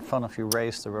would have been fun if you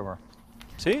raised the river.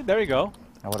 See, there you go.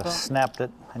 I would have snapped it,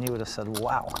 and you would have said,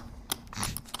 "Wow."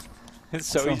 It's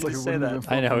so Sounds easy like to it say wouldn't have that.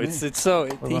 been I know, for it's me. so,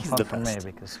 It would he's have been the fun for best.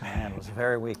 me because my hand was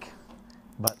very weak.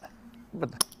 But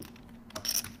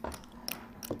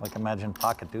like imagine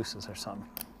pocket deuces or something.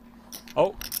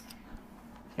 Oh,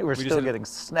 You were just still hit it. getting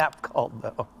snap called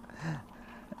though.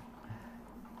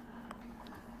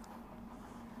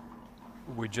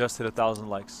 we just hit 1,000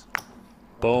 likes.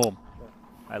 Boom.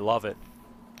 I love it.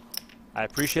 I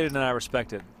appreciate it and I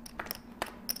respect it.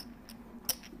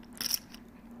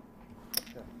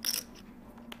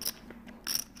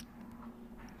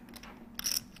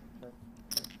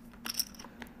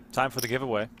 Time for the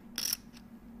giveaway.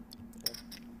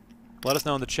 Let us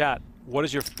know in the chat, what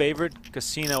is your favorite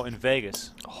casino in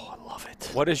Vegas? Oh, I love it.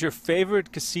 What is your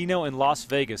favorite casino in Las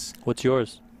Vegas? What's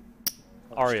yours?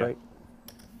 Aria. Straight.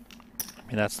 I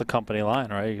mean, that's the company line,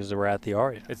 right? Because we're at the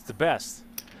Aria. It's the best.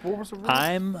 What was the rule?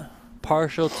 I'm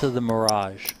partial to the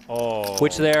Mirage, Oh.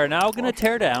 which they are now going to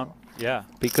tear down Yeah.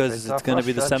 because Face it's off going to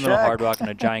be the rush, Seminole check. Hard Rock and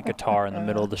a giant guitar in the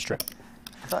middle of the strip.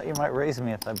 I thought you might raise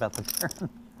me if I bet the turn.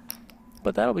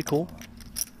 But that'll be cool.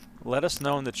 Let us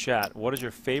know in the chat, what is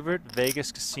your favorite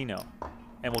Vegas casino?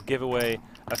 And we'll give away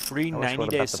a free I wish I would've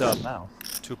 90-day bet the turn sub now.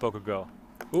 to PokerGo.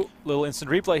 Ooh, little instant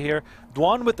replay here.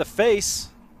 Dwan with the face.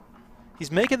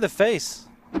 He's making the face.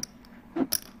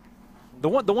 The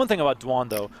one thing about Dwan,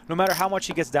 though, no matter how much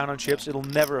he gets down on chips, it'll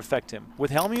never affect him. With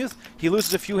Hellmuth, he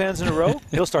loses a few hands in a row,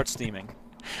 he'll start steaming.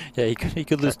 Yeah, he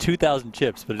could lose 2,000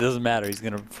 chips, but it doesn't matter. He's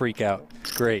going to freak out.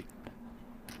 It's great.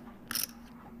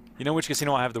 You know which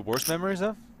casino I have the worst memories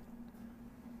of?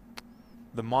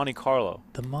 The Monte Carlo.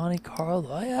 The Monte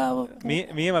Carlo. Yeah, well, Me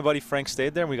and my buddy Frank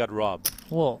stayed there and we got robbed.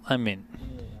 well, I mean,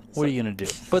 what are you going to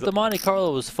do? But the Monte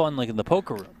Carlo was fun, like in the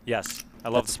poker room. Yes, I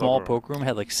love That the small poker room. poker room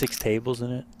had like 6 tables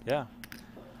in it. Yeah.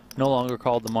 No longer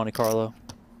called the Monte Carlo.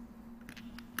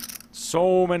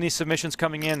 So many submissions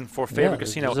coming in for favorite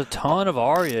casino. There's a ton of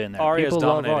Aria in there. Aria's People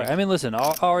love dominating. Aria. I mean, listen,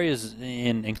 Aria is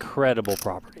an incredible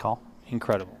property. Call.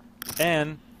 Incredible.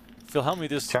 And Phil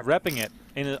Hellmuth is Check. repping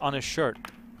it on his shirt.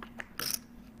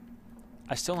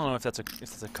 I still don't know if that's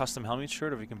a custom Hellmuth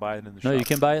shirt or if you can buy it in the shop. No, you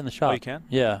can buy it in the shop. you can?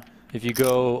 Yeah. If you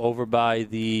go over by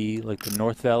the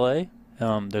North Valet,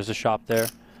 there's a shop there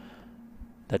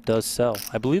that does sell.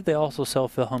 I believe they also sell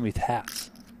Phil Hellmuth hats.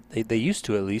 They used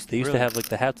to, at least. They used Really? to have like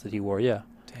the hats that he wore. Yeah.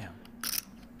 Damn.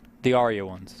 The Aria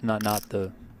ones, not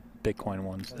the Bitcoin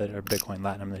ones that are Bitcoin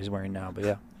Latinum that he's wearing now. But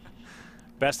yeah.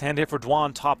 Best hand here for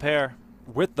Dwan, top pair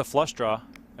with the flush draw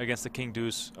against the King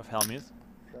Deuce of Hellmuth.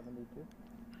 72.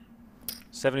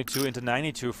 72 into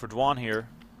 92 for Dwan here.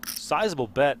 Sizable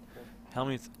bet.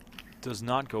 Hellmuth does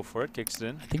not go for it, kicks it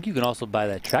in. I think you can also buy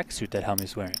that tracksuit that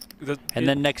Hellmuth's wearing. And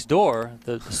then next door,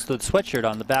 the sweatshirt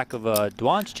on the back of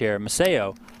Dwan's chair,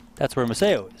 Maceo, that's where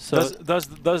Maceo is. So does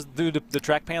the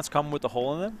track pants come with the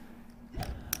hole in them?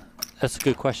 that's a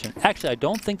good question. Actually, I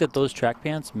don't think that those track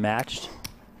pants matched.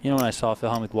 You know, when I saw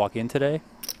Phil Hellmuth walk in today,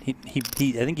 I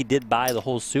think he did buy the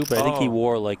whole suit, but I think he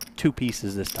wore like 2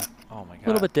 pieces this time. Oh my God. A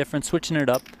little bit different, switching it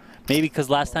up. Maybe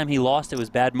because last time he lost, it was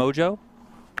bad mojo.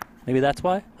 Maybe that's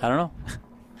why. I don't know.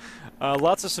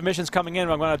 Lots of submissions coming in.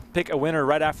 I'm going to pick a winner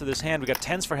right after this hand. We got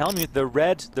 10s for Hellmuth. They're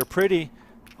red. They're pretty.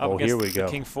 Up Here we go.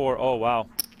 King 4. Oh, wow.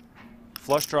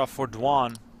 Flush draw for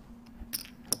Dwan.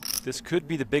 This could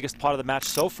be the biggest pot of the match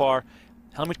so far.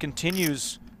 Hellmuth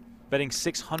continues betting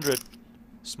 600.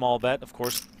 Small bet. Of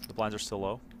course, the blinds are still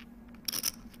low.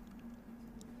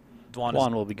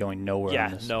 Dwan will be going nowhere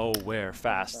on this. Nowhere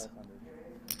fast.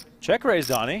 Check raise,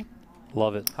 Donnie.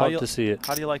 Love it. Love to see it.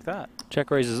 How do you like that?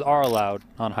 Check raises are allowed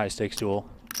on high stakes duel.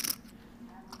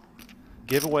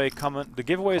 Giveaway coming. The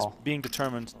giveaway is being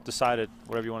decided,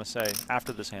 whatever you want to say,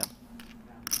 after this hand.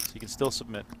 So you can still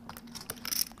submit.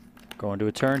 Going to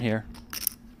a turn here.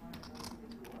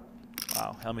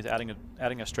 Wow, Hellmuth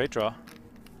adding a straight draw.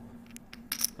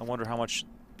 I wonder how much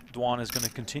Dwan is going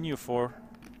to continue for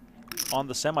on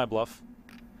the semi-bluff.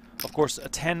 Of course, a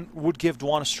 10 would give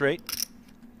Dwan a straight.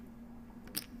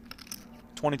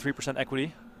 23%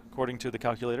 equity, according to the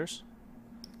calculators.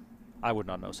 I would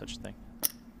not know such a thing.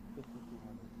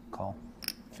 Call.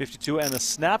 52 and the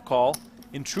snap call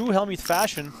in true Hellmuth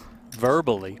fashion.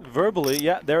 Verbally. Verbally,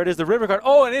 yeah, there it is, the river card.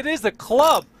 Oh, and it is the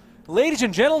club. Ladies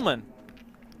and gentlemen.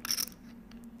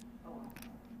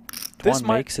 Dwan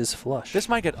makes his flush. This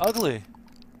might get ugly.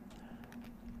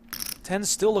 10's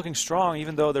still looking strong,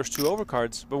 even though there's 2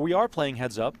 overcards, but we are playing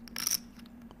heads up.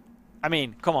 I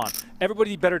mean, come on.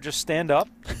 Everybody better just stand up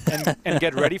and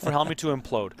get ready for Hellmuth to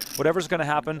implode. Whatever's going to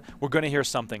happen, we're going to hear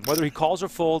something. Whether he calls or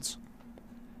folds,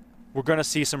 we're going to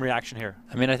see some reaction here.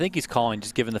 I mean, I think he's calling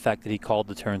just given the fact that he called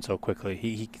the turn so quickly.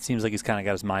 He seems like he's kind of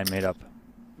got his mind made up.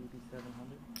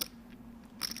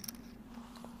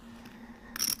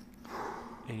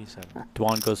 87.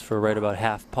 Dwan goes for right about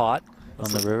half pot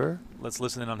on the river. Let's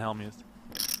listen in on Hellmuth.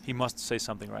 He must say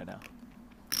something right now.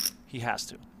 He has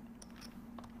to.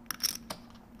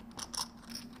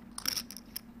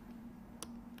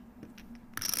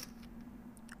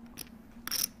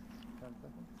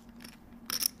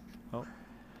 Oh.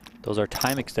 Those are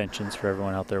time extensions for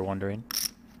everyone out there wondering.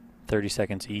 30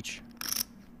 seconds each.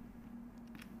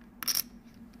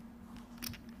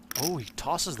 Oh, he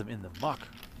tosses them in the muck.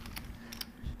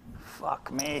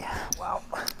 Fuck me. Wow.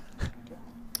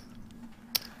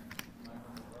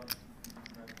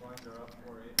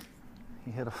 He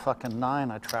hit a fucking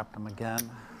 9. I trapped him again.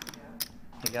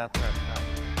 He got that.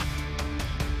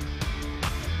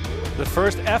 The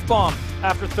first F-bomb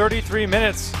after 33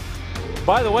 minutes.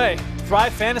 By the way,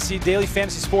 Thrive Fantasy Daily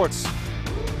Fantasy Sports.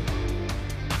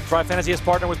 Thrive Fantasy has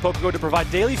partnered with PokerGO to provide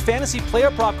daily fantasy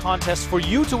player prop contests for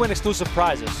you to win exclusive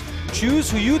prizes. Choose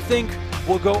who you think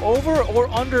will go over or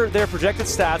under their projected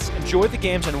stats, enjoy the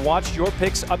games, and watch your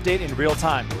picks update in real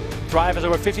time. Thrive has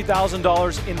over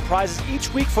 $50,000 in prizes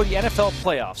each week for the NFL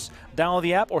playoffs. Download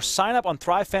the app or sign up on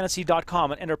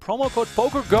thrivefantasy.com and enter promo code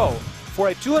PokerGO for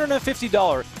a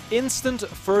 $250 instant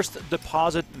first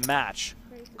deposit match.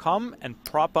 Come and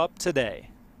prop up today.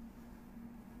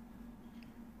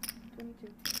 22.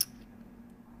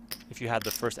 If you had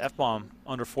the first F-bomb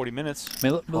under 40 minutes. I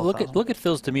mean, look at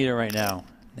Phil's demeanor right now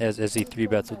as he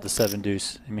 3-bets with the 7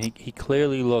 deuce. I mean, he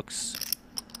clearly looks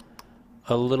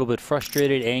a little bit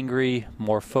frustrated, angry,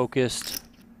 more focused.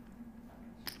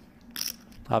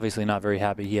 Obviously not very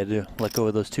happy he had to let go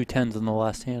of those 2 10s in the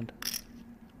last hand.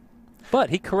 But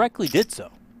he correctly did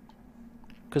so,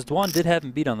 because Dwan did have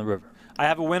him beat on the river. I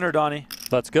have a winner, Donnie.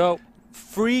 Let's go.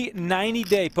 Free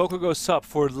 90-day PokerGO sub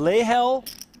for Lehel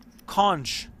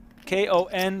Konch.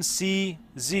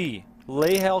 K-O-N-C-Z.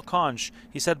 Lehel Konch.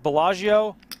 He said,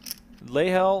 Bellagio,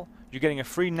 Lehel, you're getting a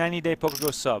free 90-day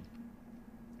PokerGO sub.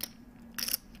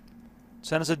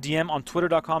 Send us a DM on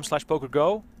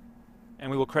twitter.com/PokerGo, and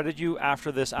we will credit you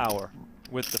after this hour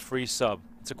with the free sub.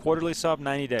 It's a quarterly sub,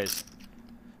 90 days.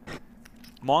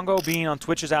 Mongo Bean on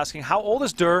Twitch is asking, how old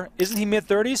is Durr? Isn't he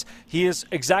mid-30s? He is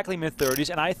exactly mid-30s,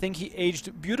 and I think he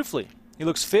aged beautifully. He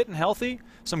looks fit and healthy.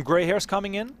 Some gray hairs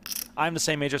coming in. I'm the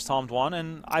same age as Tom Dwan,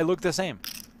 and I look the same.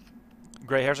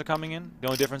 Gray hairs are coming in. The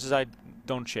only difference is I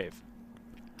don't shave.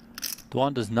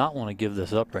 Dwan does not want to give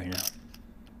this up right now.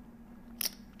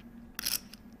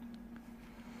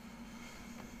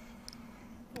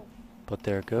 But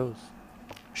there it goes.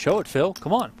 Show it, Phil.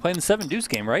 Come on. Playing the 7 deuce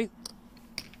game, right?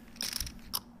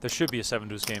 There should be a 7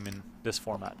 deuce game in this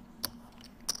format.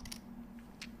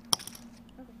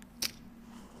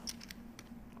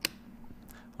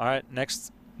 All right,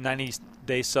 next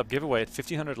 90-day sub giveaway at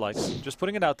 1,500 likes. Just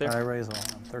putting it out there. I raise all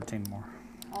 13 more.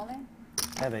 All in?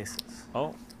 I have aces.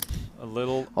 Oh, a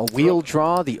little. A wheel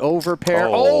draw, the over pair.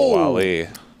 Oh, Wally.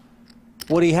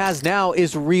 What he has now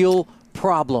is real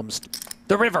problems.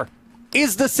 The river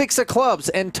is the 6 of clubs,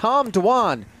 and Tom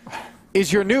Dwan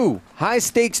is your new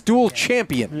high-stakes duel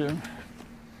champion. Yeah.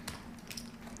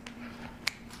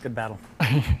 Good battle.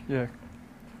 Yeah.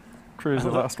 Crazy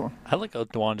last one. I like how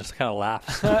Dwan just kind of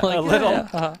laughs.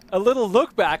 A little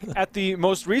look back at the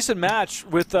most recent match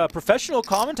with professional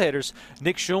commentators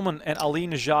Nick Schulman and Ali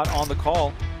Najat on the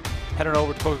call. Head on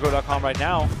over to PokerGo.com right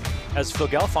now as Phil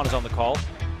Galfond is on the call.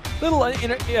 Little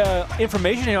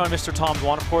information here on Mr. Tom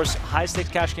Dwan. Of course, high-stakes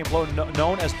cash game flow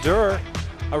known as Dur,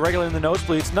 a regular in the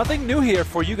nosebleeds. Nothing new here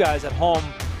for you guys at home,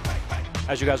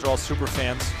 as you guys are all super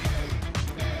fans.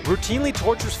 Routinely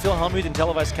tortures Phil Hellmuth in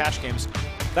televised cash games.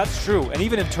 That's true, and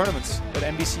even in tournaments. That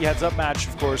NBC heads-up match,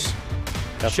 of course.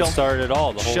 That's what started it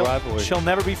all, the whole rivalry. She'll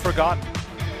never be forgotten.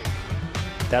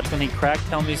 That's when he cracked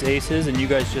Hellmuth's aces, and you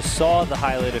guys just saw the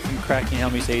highlight of him cracking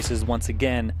Hellmuth's aces once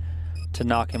again to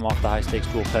knock him off the high-stakes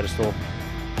duel pedestal.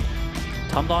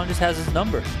 Tom Dwan just has his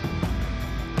number.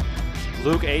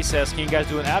 Luke A says, can you guys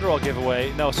do an Adderall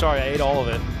giveaway? No, sorry, I ate all of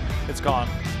it. It's gone.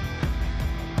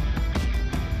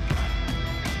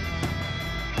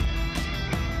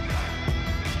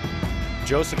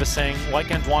 Joseph is saying, why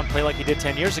can't Dwan play like he did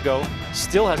 10 years ago?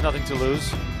 Still has nothing to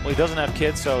lose. Well, he doesn't have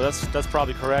kids, so that's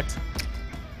probably correct.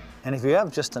 And if you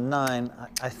have just a 9,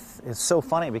 it's so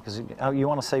funny because you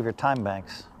want to save your time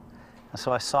banks. And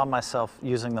so I saw myself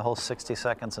using the whole 60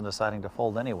 seconds and deciding to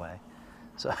fold anyway.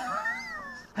 So,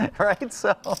 right?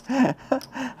 So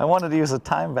I wanted to use a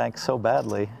time bank so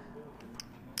badly,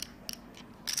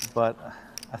 but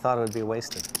I thought it would be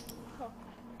wasted.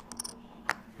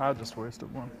 I just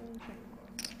wasted one.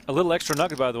 A little extra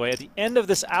nugget, by the way. At the end of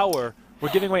this hour, we're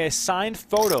giving away a signed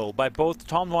photo by both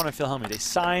Tom Dwan and Phil Hellmuth. A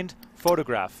signed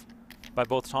photograph by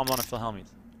both Tom Dwan and Phil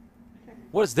Hellmuth.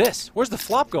 What is this? Where's the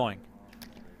flop going?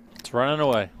 It's running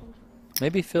away.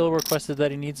 Maybe Phil requested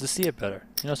that he needs to see it better.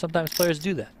 You know, sometimes players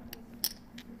do that.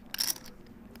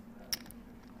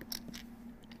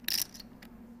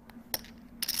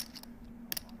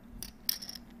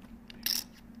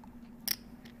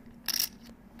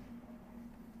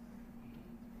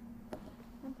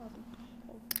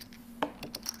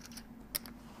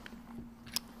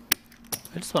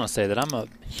 I just want to say that I'm a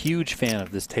huge fan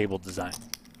of this table design.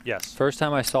 Yes. First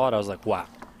time I saw it, I was like, wow,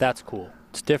 that's cool.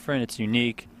 It's different, it's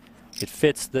unique, it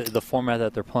fits the format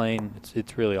that they're playing.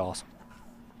 It's really awesome.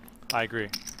 I agree.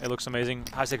 It looks amazing.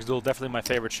 High Stakes Duel, definitely my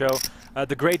favorite show.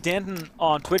 The great Danton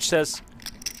on Twitch says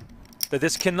that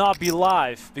this cannot be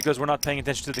live because we're not paying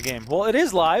attention to the game. Well, it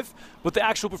is live, but the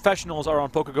actual professionals are on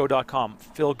PokerGo.com.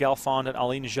 Phil Galfond and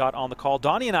Ali Najat on the call.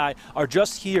 Donnie and I are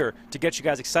just here to get you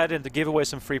guys excited and to give away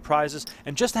some free prizes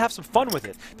and just to have some fun with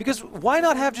it. Because why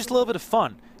not have just a little bit of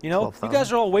fun? You know, you guys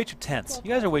are all way too tense. You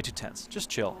guys are way too tense. Just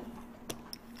chill.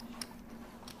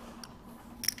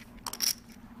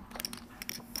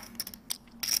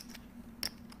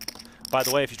 By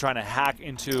the way, if you're trying to hack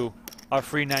into our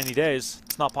free 90 days,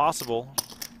 it's not possible.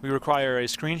 We require a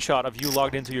screenshot of you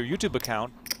logged into your YouTube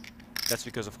account. That's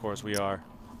because, of course, we are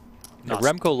not.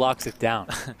 Remco locks it down.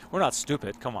 We're not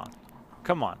stupid. Come on.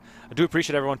 Come on. I do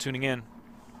appreciate everyone tuning in.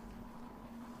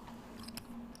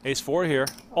 Ace-4 here.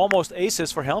 Almost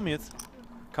aces for Hellmuth.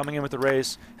 Coming in with the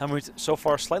raise. Hellmuth so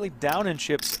far slightly down in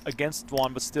chips against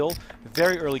Dwan, but still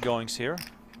very early goings here.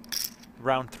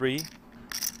 Round 3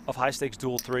 of High Stakes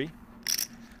Duel 3.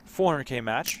 400K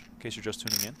match, in case you're just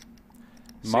tuning in.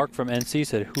 Mark from NC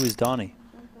said, who is Donnie?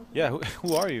 Yeah,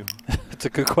 who are you? It's a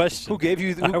good question. Who gave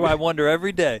you... I wonder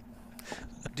every day.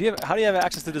 How do you have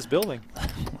access to this building?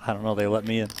 I don't know. They let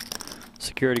me in.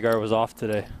 Security guard was off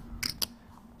today.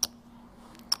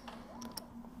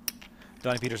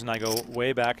 Donnie Peters and I go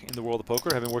way back in the world of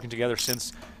poker. Have been working together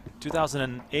since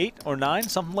 2008 or 9,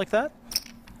 something like that.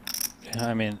 Yeah,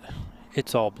 I mean,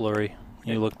 it's all blurry.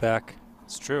 You look back.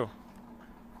 It's true.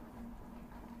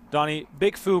 Donnie,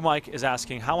 Big Foo Mike is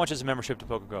asking, how much is a membership to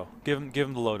PokerGo? Give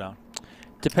him the lowdown.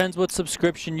 Depends what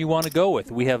subscription you want to go with.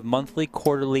 We have monthly,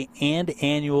 quarterly, and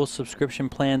annual subscription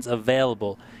plans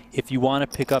available. If you want to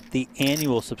pick up the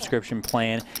annual subscription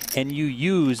plan and you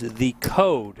use the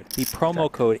promo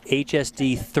code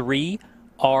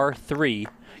HSD3R3,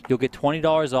 you'll get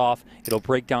 $20 off. It'll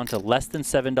break down to less than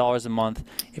 $7 a month.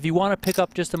 If you want to pick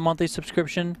up just a monthly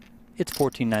subscription, it's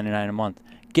 $14.99 a month.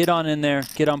 get on in there,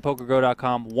 get on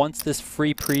PokerGo.com. Once this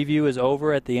free preview is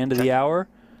over at the end of the hour,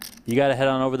 you got to head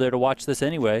on over there to watch this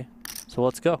anyway. So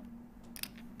let's go.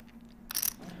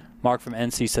 Mark from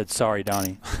NC said, sorry,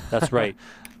 Donnie. That's right.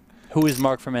 Who is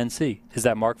Mark from NC? Is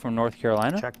that Mark from North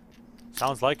Carolina? Check.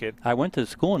 Sounds like it. I went to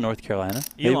school in North Carolina.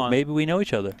 Elon. Maybe we know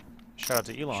each other. Shout out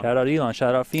to Elon. Shout out Elon.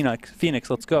 Shout out Phoenix.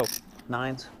 Let's go.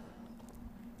 9s.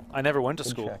 I never went to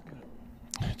school.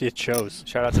 Check. It shows.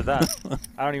 Shout out to that.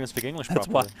 I don't even speak English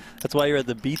properly. That's why you're at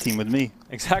the B team with me.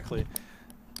 Exactly.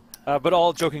 But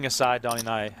all joking aside, Donnie and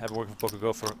I have been working for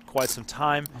PokerGo for quite some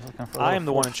time. I am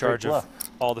the one in charge of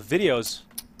all the videos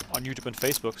on YouTube and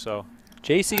Facebook. So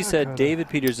JC said David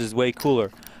Peters is way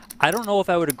cooler. I don't know if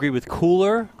I would agree with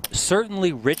cooler.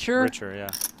 Certainly richer. Richer, yeah.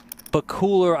 But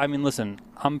cooler, I mean, listen,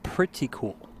 I'm pretty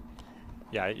cool.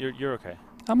 Yeah, you're okay.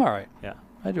 I'm all right. Yeah.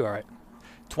 I do all right.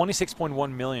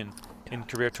 26.1 million in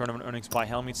career tournament earnings by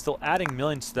Hellmuth, still adding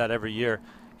millions to that every year.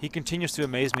 He continues to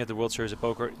amaze me at the World Series of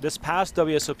Poker. This past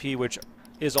WSOP, which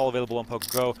is all available on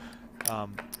PokerGo,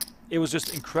 it was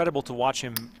just incredible to watch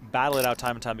him battle it out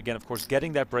time and time again. Of course,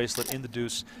 getting that bracelet in the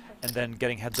deuce, and then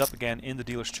getting heads up again in the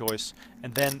dealer's choice,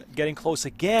 and then getting close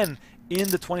again in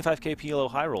the 25K PLO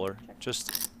high roller.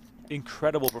 Just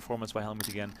incredible performance by Hellmuth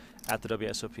again at the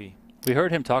WSOP. We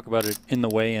heard him talk about it in the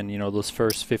weigh-in, you know, those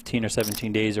first 15 or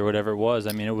 17 days or whatever it was.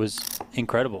 I mean, it was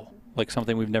incredible, like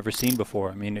something we've never seen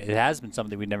before. I mean, it has been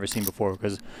something we've never seen before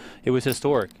because it was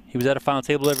historic. He was at a final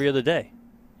table every other day.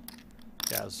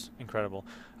 Yeah, it was incredible.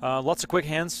 Lots of quick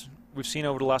hands we've seen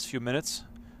over the last few minutes.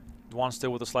 Dwan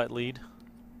still with a slight lead.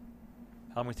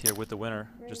 Hellmuth here with the winner,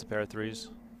 just a pair of threes.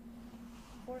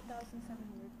 4,700.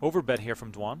 Overbet here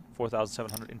from Dwan,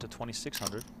 4,700 into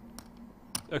 2,600.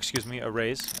 Excuse me, a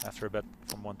raise after a bet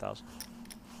from 1,000.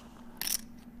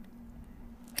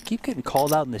 I keep getting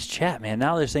called out in this chat, man.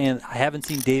 Now they're saying I haven't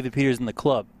seen David Peters in the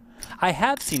club. I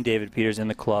have seen David Peters in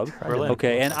the club. Berlin.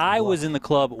 Okay, and I was in the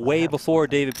club way before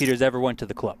David Peters ever went to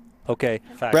the club. Okay,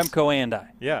 Facts. Remco and I.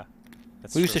 Yeah,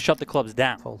 that's We used to shut the clubs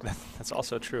down. That's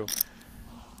also true.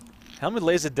 Hellmuth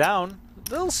lays it down.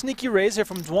 Little sneaky raise here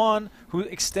from Dwan, who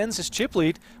extends his chip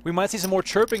lead. We might see some more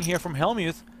chirping here from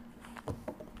Hellmuth.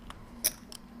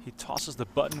 He tosses the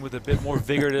button with a bit more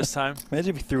vigor this time.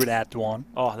 Imagine if he threw it at Dwan.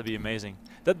 Oh, that'd be amazing.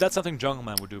 That's something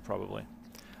Jungleman would do probably.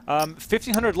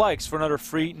 1,500 likes for another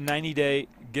free 90-day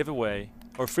giveaway,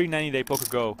 or free 90-day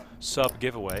PokerGo sub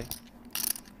giveaway.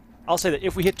 I'll say that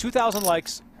if we hit 2,000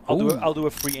 likes, I'll do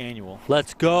a free annual.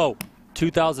 Let's go.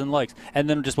 2,000 likes. And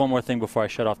then just one more thing before I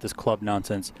shut off this club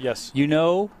nonsense. Yes. You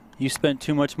know you spent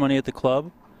too much money at the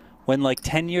club when like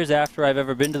 10 years after I've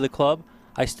ever been to the club,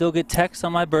 I still get texts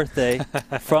on my birthday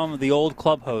from the old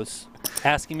club hosts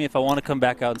asking me if I want to come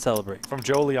back out and celebrate. From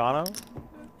Joe Liano?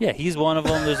 Yeah, he's one of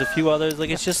them. There's a few others. Like,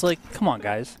 it's just like, come on,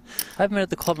 guys. I haven't been at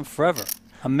the club in forever.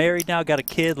 I'm married now, got a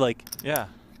kid. Like, Yeah.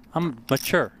 I'm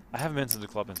mature. I haven't been to the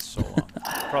club in so long.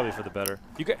 Probably for the better.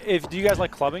 Do you guys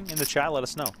like clubbing in the chat? Let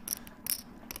us know.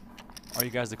 Are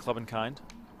you guys the clubbing kind?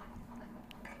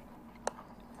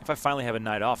 If I finally have a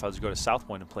night off, I'll just go to South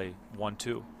Point and play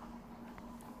 1-2.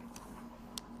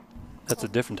 That's a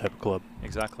different type of club.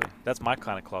 Exactly. That's my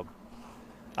kind of club.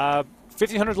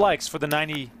 1,500 likes for the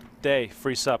 90-day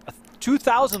free sub.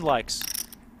 2,000 likes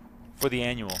for the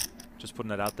annual. Just putting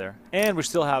that out there. And we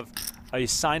still have a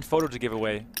signed photo to give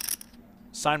away,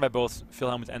 signed by both Phil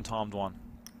Hellmuth and Tom Dwan.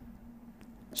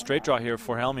 Straight draw here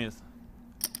for Hellmuth.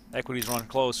 Equities run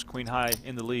close. Queen high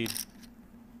in the lead.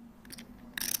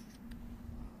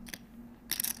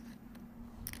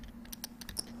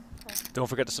 Don't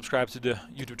forget to subscribe to the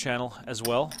YouTube channel as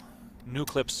well. New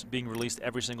clips being released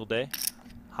every single day.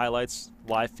 Highlights,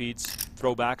 live feeds,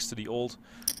 throwbacks to the old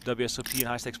WSOP and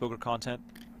high-stakes poker content.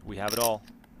 We have it all.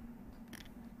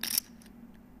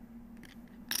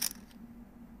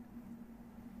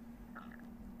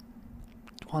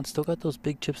 Dwan still got those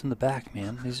big chips in the back,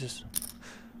 man. He's just...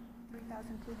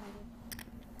 3,200.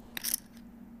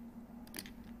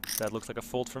 That looks like a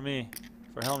fold for me,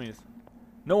 for Hellmuth.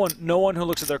 No one who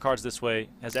looks at their cards this way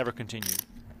has ever continued.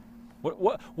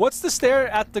 What's the stare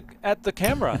at the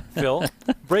camera, Phil?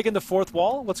 Breaking the fourth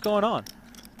wall? What's going on?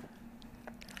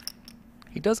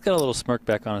 He does got a little smirk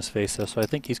back on his face, though, so I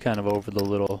think he's kind of over the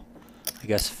little, I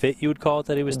guess, fit you would call it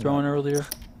that he was throwing earlier.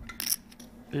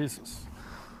 Jesus.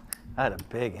 I had a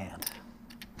big hand.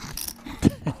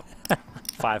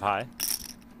 5 high.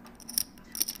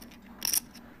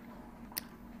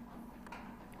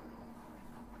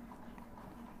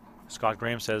 Scott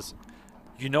Graham says,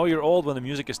 you know you're old when the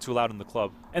music is too loud in the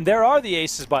club. And there are the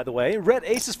aces, by the way. Red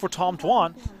aces for Tom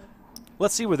Dwan.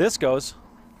 Let's see where this goes.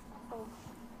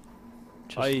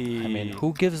 I mean,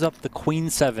 who gives up the Queen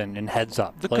 7 in heads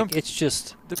up? Like, it's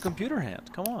just the computer hand.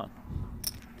 Come on,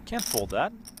 can't fold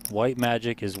that. White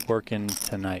magic is working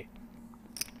tonight.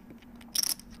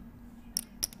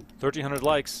 1,300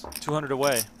 likes, 200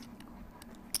 away.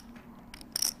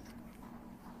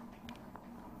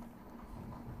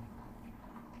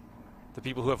 The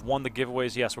people who have won the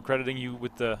giveaways, yes, we're crediting you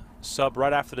with the sub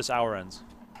right after this hour ends.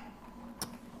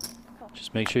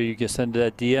 Just make sure you send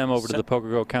that DM over to the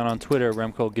PokerGo account on Twitter.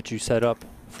 Remco will get you set up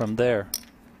from there.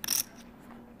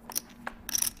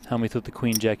 Hellmuth with the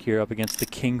Queen Jack here up against the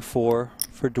King 4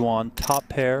 for Dwan. Top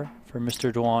pair for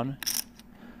Mr. Dwan.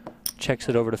 Checks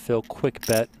it over to Phil. Quick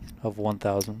bet of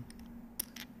 1,000.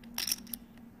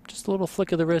 Just a little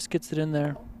flick of the wrist, gets it in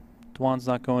there. Dwan's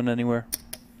not going anywhere.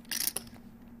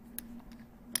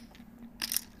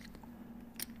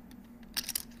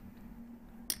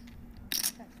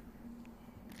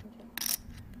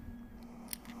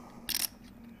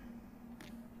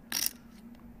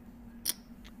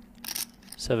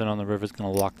 Seven on the river is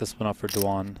going to lock this one up for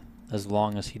Dwan as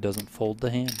long as he doesn't fold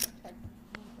the hand.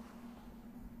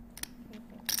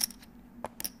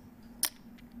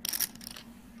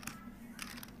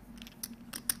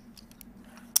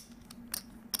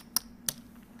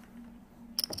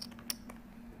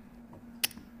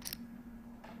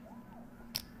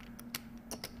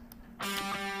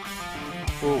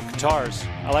 Ooh, guitars.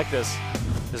 I like this.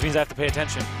 This means I have to pay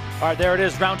attention. All right, there it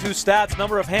is. Round 2 stats.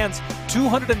 Number of hands,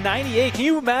 298. Can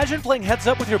you imagine playing heads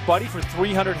up with your buddy for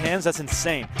 300 hands? That's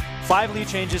insane. 5 lead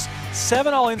changes,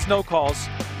 7 all-ins, no calls,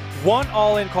 1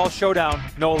 all-in call showdown,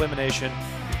 no elimination.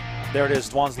 There it is.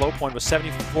 Dwan's low point was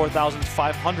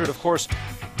 74,500. Of course,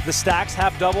 the stacks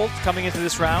have doubled coming into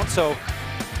this round, so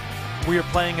we are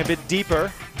playing a bit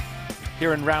deeper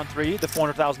here in round 3, the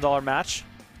 $400,000 match.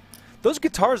 Those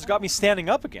guitars got me standing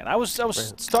up again. I was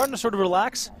starting to sort of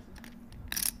relax.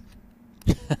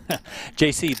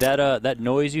 JC, that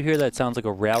noise you hear that sounds like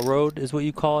a railroad is what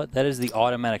you call it. That is the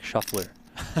automatic shuffler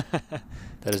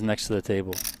that is next to the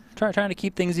table. Trying to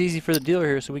keep things easy for the dealer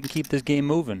here so we can keep this game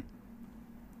moving.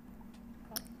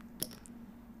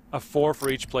 A 4 for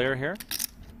each player here.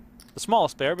 The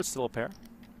smallest pair, but still a pair.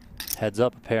 Heads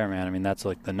up a pair, man. I mean, that's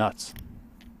like the nuts.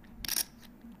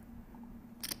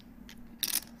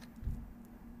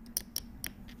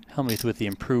 Hellmuth with the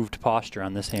improved posture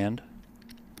on this hand.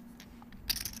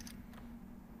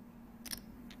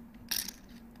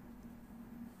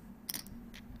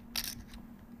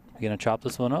 You gonna chop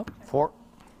this one up? 4.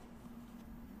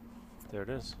 There it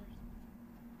is.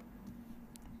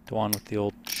 Dwan with the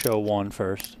old show 1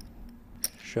 first.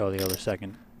 Show the other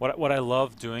second. What I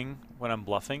love doing when I'm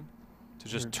bluffing, to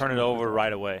just turn it over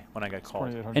right away when I get called.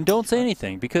 And don't say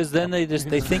anything, because then they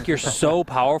think you're so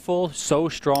powerful, so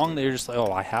strong, they're just like,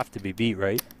 oh, I have to be beat,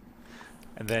 right?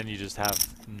 And then you just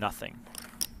have nothing.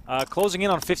 Closing in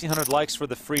on 1,500 likes for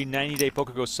the free 90-day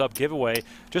PokerGo sub giveaway.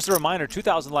 Just a reminder,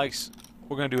 2,000 likes,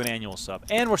 we're going to do an annual sub.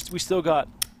 And we still got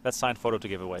that signed photo to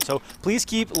give away. So please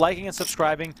keep liking and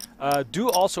subscribing. Do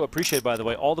also appreciate, by the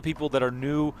way, all the people that are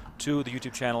new to the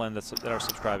YouTube channel and that are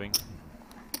subscribing.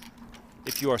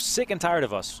 If you are sick and tired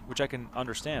of us, which I can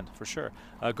understand for sure,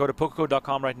 go to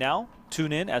PokerGo.com right now.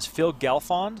 Tune in as Phil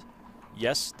Galfond,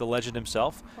 yes, the legend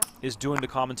himself, is doing the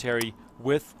commentary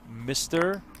with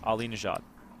Mr. Ali Najad.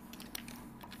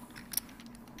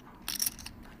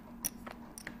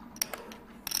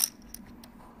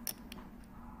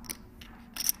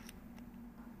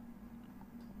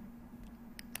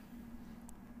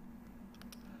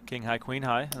 King high, queen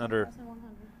high, another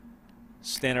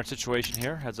standard situation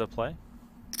here, heads up play.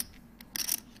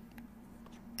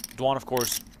 Dwan, of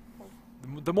course,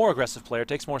 the more aggressive player,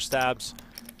 takes more stabs.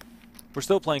 We're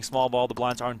still playing small ball, the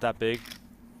blinds aren't that big,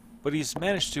 but he's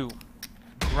managed to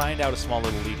grind out a small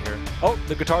little lead here. Oh,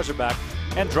 the guitars are back,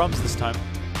 and drums this time.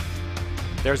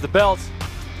 There's the belt.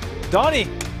 Donnie,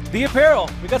 the apparel.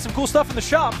 We got some cool stuff in the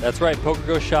shop. That's right,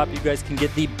 PokerGo shop. You guys can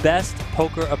get the best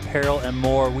poker apparel and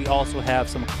more. We also have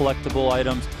some collectible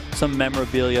items, some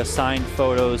memorabilia, signed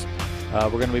photos. We're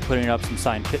going to be putting up some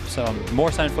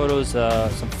more signed photos,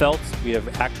 some felts. We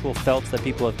have actual felts that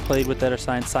people have played with that are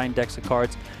signed decks of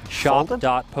cards.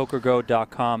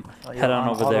 Shop.pokergo.com. Head on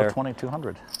over there.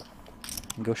 2200.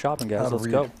 And go shopping, guys. Let's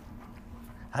go.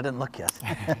 I didn't look yet.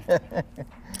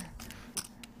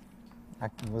 I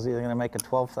was either going to make a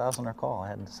 12,000 or call. I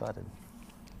hadn't decided.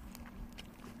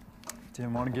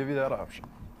 Didn't want to give you that option.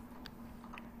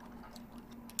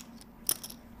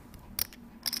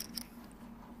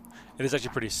 It is actually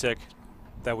pretty sick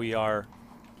that we are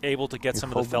able to get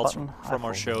some of the felts from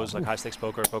our shows like High Stakes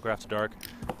Poker, Poker After Dark,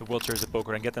 the World Series of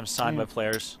Poker, and get them signed by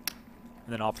players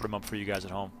and then offer them up for you guys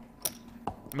at home.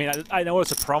 I mean, I know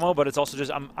it's a promo, but it's also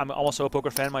just I'm also a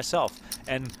poker fan myself.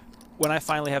 And when I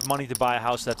finally have money to buy a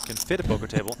house that can fit a poker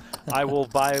table, I will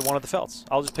buy one of the felts.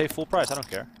 I'll just pay full price. I don't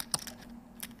care.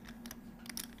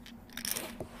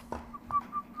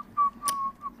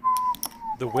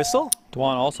 The whistle?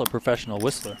 Dwan also a professional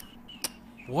whistler.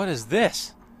 What is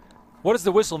this? What does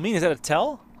the whistle mean? Is that a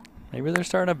tell? Maybe they're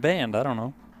starting a band. I don't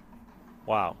know.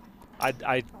 Wow.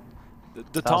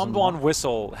 The Tom Dwan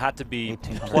whistle had to be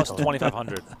plus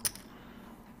 2,500.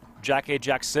 Jack 8,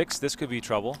 Jack 6. This could be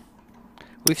trouble.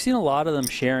 We've seen a lot of them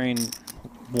sharing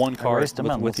one card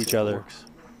with each other.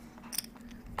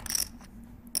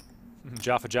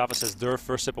 Jaffa says, "Dur,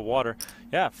 first sip of water."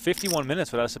 Yeah, 51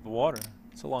 minutes without a sip of water.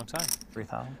 It's a long time.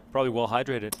 3,000. Probably well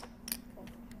hydrated.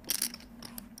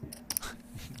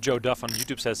 Joe Duff on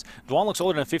YouTube says, "Dwan looks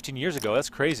older than 15 years ago. That's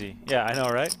crazy." Yeah, I know,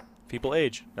 right? People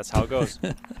age. That's how it goes.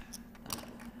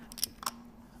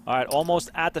 All right,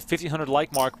 almost at the 1,500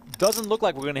 like mark. Doesn't look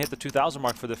like we're going to hit the 2,000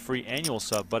 mark for the free annual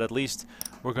sub, but at least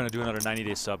we're going to do another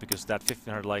 90-day sub because that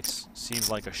 1,500 likes seems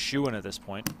like a shoo-in at this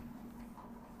point.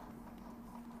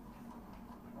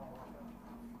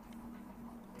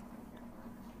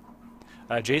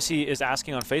 JC is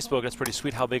asking on Facebook, that's pretty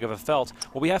sweet, how big of a felt.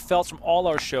 Well, we have felts from all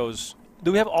our shows.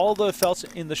 Do we have all the felts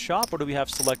in the shop, or do we have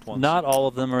select ones? Not all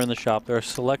of them are in the shop. There are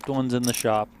select ones in the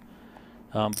shop,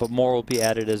 but more will be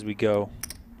added as we go.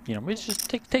 You know, we just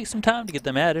take some time to get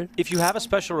them added. If you have a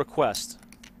special request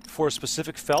for a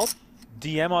specific felt,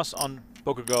 DM us on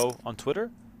PokerGo on Twitter,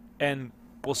 and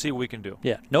we'll see what we can do.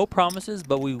 Yeah, no promises,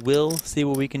 but we will see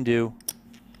what we can do.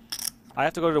 I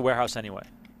have to go to the warehouse anyway.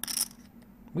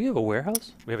 We have a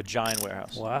warehouse? We have a giant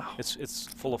warehouse. Wow. It's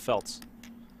full of felts.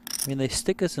 I mean, they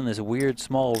stick us in this weird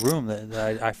small room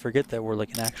that I forget that we're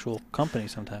like an actual company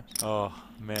sometimes. Oh,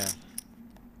 man.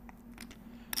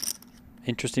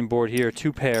 Interesting board here.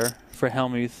 2 pair for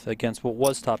Hellmuth against what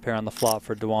was top pair on the flop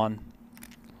for Dwan.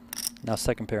 Now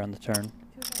second pair on the turn.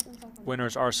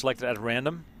 Winners are selected at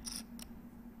random.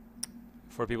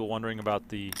 For people wondering about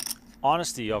the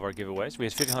honesty of our giveaways, we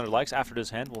have 1,500 likes. After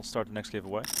this hand, we'll start the next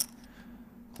giveaway.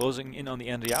 Closing in on the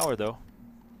end of the hour, though.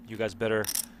 You guys better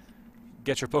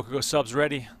get your PokerGo subs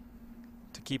ready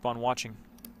to keep on watching.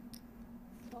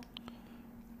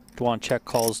 Dwan check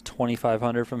calls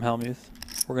 2,500 from Hellmuth.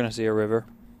 We're going to see a river.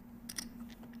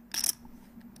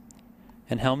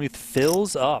 And Hellmuth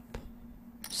fills up.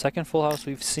 Second full house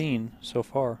we've seen so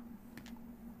far.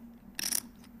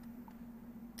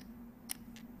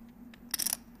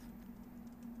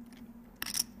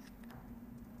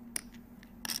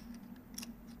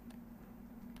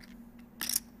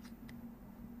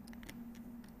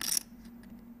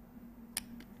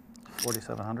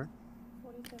 $4,700.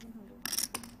 4,700.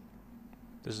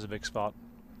 This is a big spot.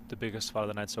 The biggest spot of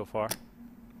the night so far.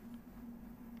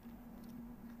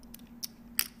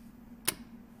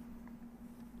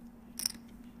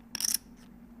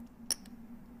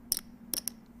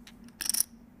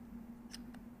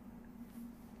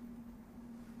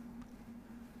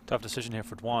 Tough decision here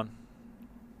for Dwan.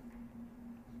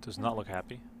 Does not look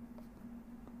happy.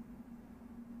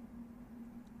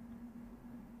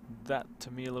 That,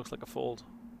 to me, looks like a fold.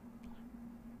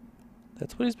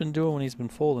 That's what he's been doing when he's been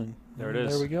folding. There it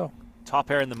is. There we go. Top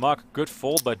pair in the muck. Good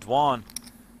fold by Dwan.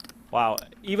 Wow.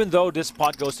 Even though this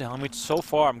pot goes to Hellmuth, so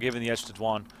far I'm giving the edge to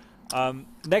Dwan.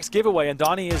 Next giveaway, and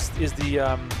Donnie is the...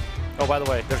 oh, by the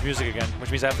way, there's music again,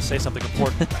 which means I have to say something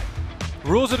important.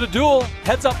 Rules of the duel.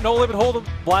 Heads up, no limit hold'em.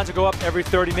 Blinds will go up every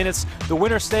 30 minutes. The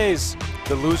winner stays.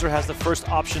 The loser has the first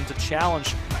option to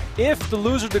challenge. If the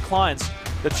loser declines,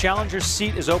 the challenger's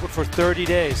seat is open for 30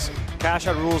 days. Cash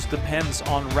out rules depends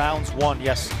on rounds 1.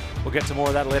 Yes, we'll get to more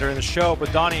of that later in the show.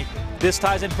 But Donnie, this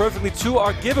ties in perfectly to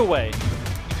our giveaway.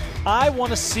 I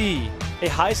want to see a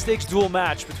high-stakes duel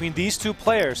match between these two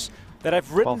players that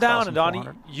I've written down. And Donnie,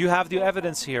 you have the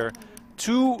evidence here.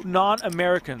 2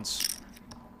 non-Americans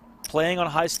playing on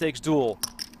a high-stakes duel,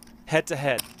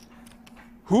 head-to-head.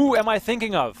 Who am I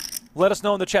thinking of? Let us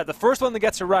know in the chat. The first one that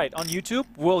gets it right on YouTube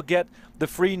will get the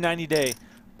free 90-day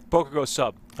PokerGo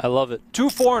sub. I love it. 2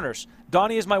 foreigners.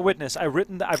 Donnie is my witness. I've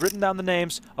written down the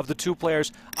names of the 2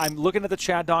 players. I'm looking at the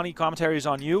chat. Donnie, commentary is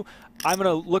on you. I'm going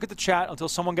to look at the chat until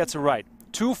someone gets it right.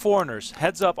 2 foreigners,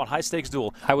 heads up on high-stakes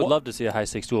duel. I would love to see a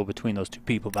high-stakes duel between those 2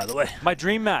 people, by the way. My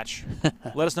dream match.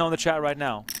 Let us know in the chat right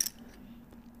now.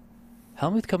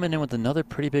 Hellmuth coming in with another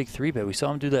pretty big 3-bet. We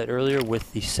saw him do that earlier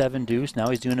with the 7 deuce. Now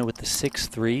he's doing it with the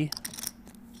 6-3.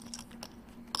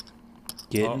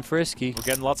 Getting frisky. We're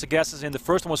getting lots of guesses in. The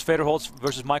first one was Fader Holtz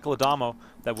versus Michael Adamo.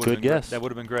 That would have been guess. That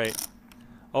would have been great.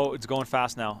 Oh, it's going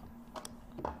fast now.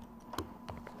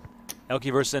 Elke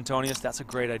versus Antonius. That's a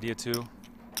great idea too.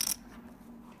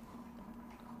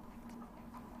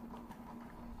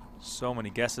 So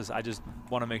many guesses. I just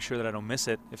want to make sure that I don't miss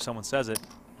it if someone says it.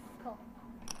 Call.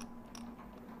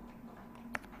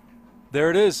 There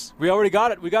it is. We already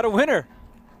got it. We got a winner.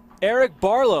 Eric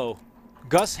Barlow.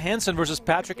 Gus Hansen versus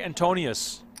Patrick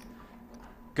Antonius.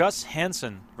 Gus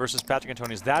Hansen versus Patrick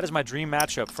Antonius. That is my dream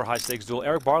matchup for High Stakes Duel.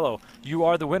 Eric Barlow, you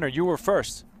are the winner. You were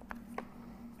first.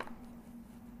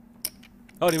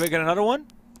 Oh, do we get another one?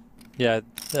 Yeah,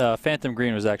 Phantom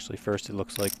Green was actually first, it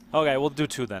looks like. Okay, we'll do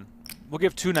 2 then. We'll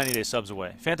give 2 90-day subs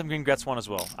away. Phantom Green gets 1 as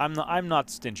well. I'm not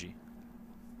stingy.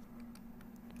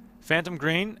 Phantom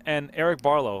Green and Eric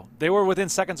Barlow. They were within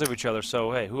seconds of each other,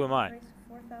 so hey, who am I? Price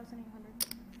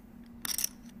 4,800.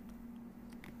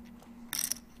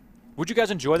 Would you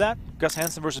guys enjoy that? Gus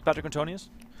Hansen versus Patrick Antonius?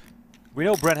 We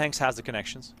know Brent Hanks has the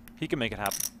connections. He can make it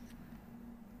happen.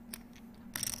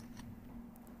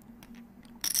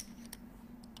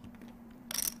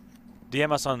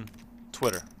 DM us on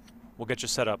Twitter. We'll get you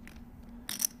set up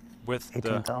with the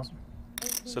 18,000.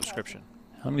 subscription.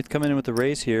 Hellmuth coming in with the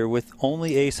raise here with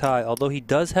only ace high, although he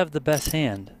does have the best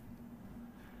hand.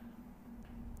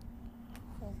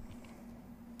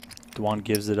 Dwan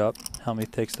gives it up.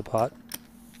 Hellmuth takes the pot.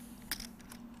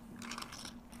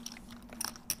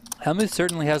 Hellmuth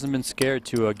certainly hasn't been scared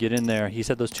to get in there. He's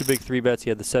had those 2 big 3-bets. He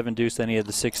had the 7 deuce, then he had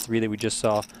the 6-3 that we just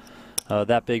saw.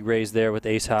 That big raise there with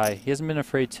ace high. He hasn't been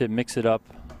afraid to mix it up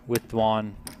with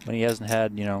Dwan when he hasn't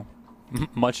had, you know,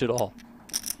 much at all.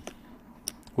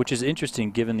 Which is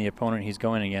interesting given the opponent he's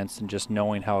going against and just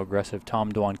knowing how aggressive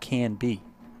Tom Dwan can be.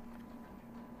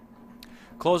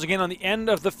 Closing in on the end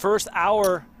of the first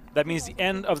hour. That means the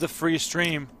end of the free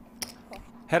stream.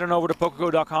 Head on over to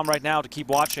PokerGO.com right now to keep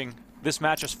watching. This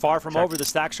match is far from over. The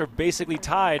stacks are basically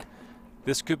tied.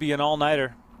 This could be an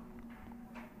all-nighter.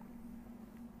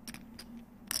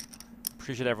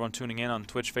 Appreciate everyone tuning in on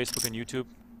Twitch, Facebook, and YouTube.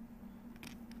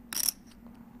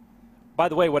 By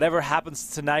the way, whatever happens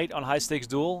tonight on High Stakes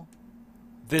Duel,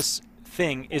 this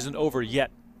thing isn't over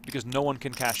yet because no one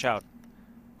can cash out,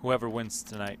 whoever wins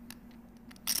tonight.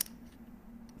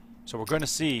 So we're going to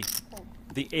see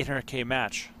the 800K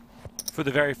match for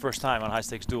the very first time on High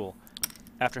Stakes Duel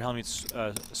after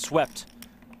Hellmuth swept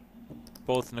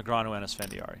both Negreanu and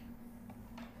Esfandiari.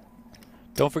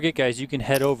 Don't forget, guys, you can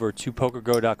head over to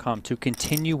PokerGo.com to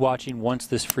continue watching once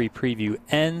this free preview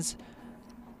ends.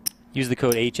 Use the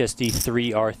code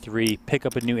HSD3R3. Pick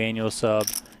up a new annual sub.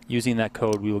 Using that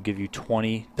code, we will give you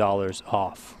 $20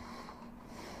 off.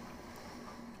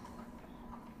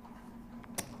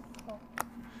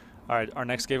 All right, our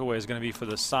next giveaway is going to be for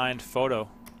the signed photo.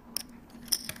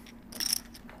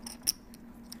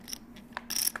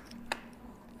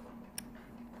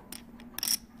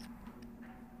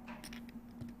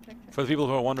 For the people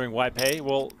who are wondering why pay,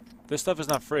 well, this stuff is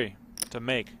not free to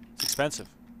make. It's expensive,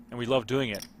 and we love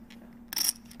doing it.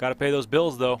 Got to pay those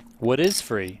bills, though. What is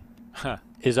free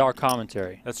is our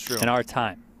commentary. That's true. And our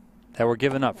time that we're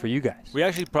giving up for you guys. We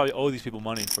actually probably owe these people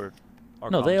money for our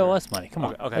No, commentary. they owe us money. Come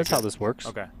on. Okay, That's good. how this works.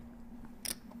 Okay.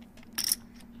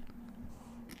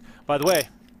 By the way,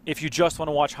 if you just want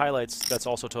to watch highlights, that's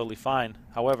also totally fine.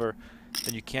 However,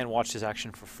 then you can watch this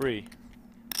action for free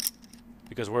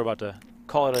because we're about to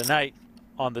call it a night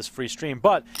on this free stream.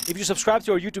 But if you subscribe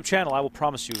to our YouTube channel, I will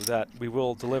promise you that we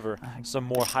will deliver some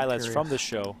more highlights from this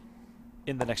show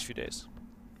in the next few days.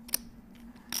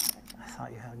 I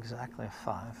thought you had exactly a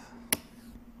 5.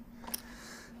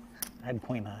 I had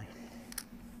queen high.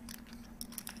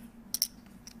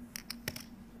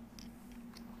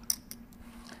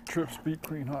 Trips beat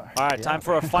queen high. All right, time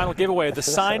for our final giveaway, the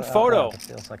signed photo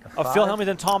Feels like a of Phil 5. Hellmuth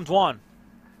and Tom Dwan.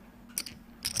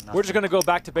 We're just going to go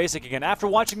back to basic again. After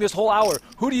watching this whole hour,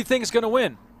 who do you think is going to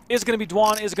win? Is it going to be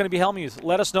Dwan? Is it going to be Hellmuth?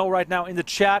 Let us know right now in the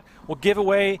chat. We'll give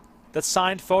away that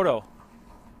signed photo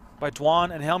by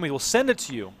Dwan and Hellmuth. We'll send it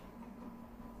to you.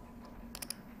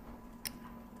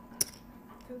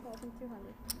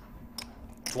 2,200.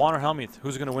 Dwan or Hellmuth,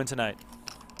 who's going to win tonight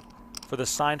for the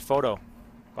signed photo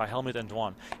by Hellmuth and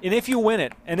Dwan? And if you win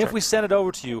it, and if we send it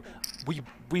over to you, we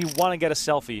want to get a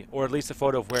selfie or at least a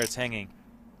photo of where it's hanging.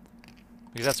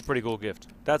 Because that's a pretty cool gift.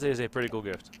 That is a pretty cool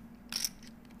gift.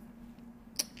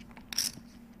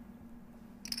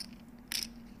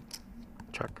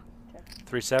 Check.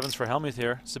 3 sevens for Hellmuth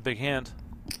here. It's a big hand.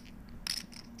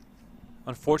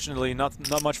 Unfortunately, not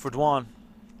much for Dwan.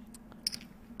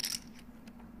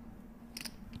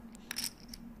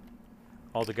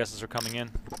 All the guesses are coming in.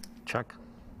 Check.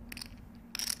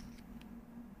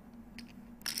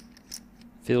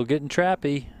 Phil getting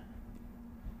trappy.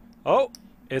 Oh,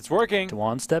 it's working.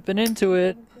 Dwan stepping into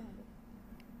it. 200.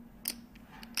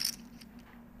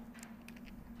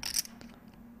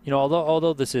 You know,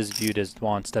 although this is viewed as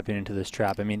Dwan stepping into this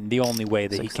trap, I mean, the only way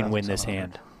that he can win this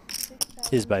hand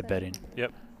is by betting.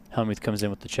 Yep. Hellmuth comes in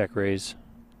with the check raise.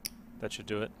 That should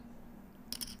do it.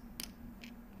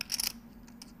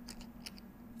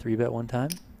 3-bet one time.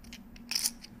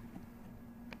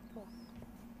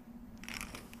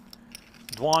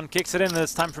 Dwan kicks it in, and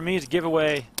it's time for me to give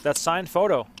away that signed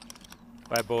photo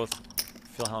by both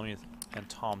Phil Hellmuth and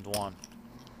Tom Dwan.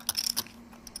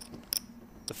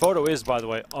 The photo is, by the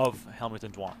way, of Hellmuth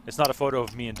and Dwan. It's not a photo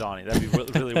of me and Donnie. That'd be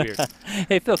really weird.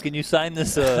 Hey Phil, can you sign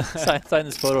this sign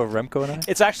this photo of Remco and I?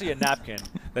 It's actually a napkin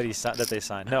that they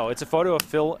signed. No, it's a photo of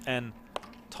Phil and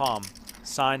Tom,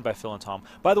 signed by Phil and Tom.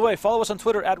 By the way, follow us on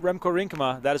Twitter at Remco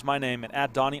Rinkema. That is my name, and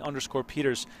at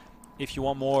Donnie_Peters if you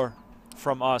want more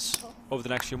from us over the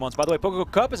next few months. By the way, PokerGO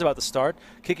Cup is about to start,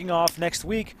 kicking off next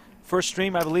week. First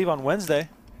stream, I believe, on Wednesday.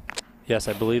 Yes,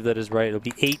 I believe that is right. It'll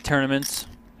be 8 tournaments,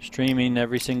 streaming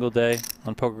every single day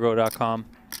on PokerGo.com.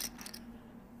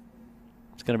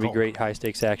 It's going to be great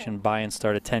high-stakes action. Buy and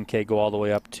start at 10K, go all the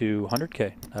way up to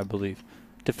 100K, I believe.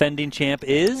 Defending champ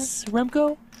is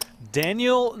Remco?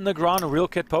 Daniel Negron, Real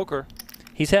Kid Poker.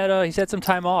 He's had some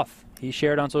time off. He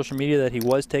shared on social media that he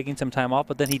was taking some time off,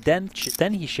 but then he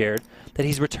shared that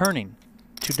he's returning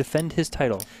to defend his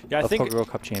title of PokerGo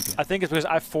Cup champion. I think it's because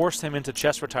I forced him into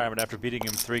chess retirement after beating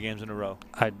him 3 games in a row.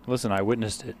 Listen, I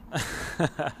witnessed it.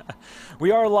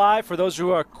 We are live. For those who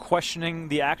are questioning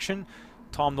the action,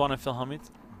 Tom Dwan and Phil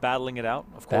Hellmuth battling it out,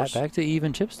 of course. Back to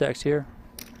even chip stacks here.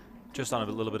 Just on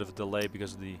a little bit of a delay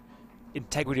because of the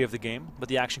integrity of the game, but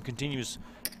the action continues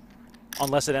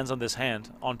unless it ends on this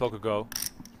hand on PokerGo.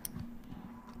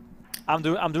 I'm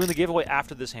doing the giveaway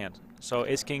after this hand. So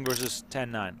Ace King versus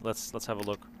 10-9. Let's have a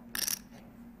look.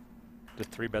 The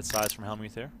 3-bet size from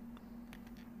Hellmuth here.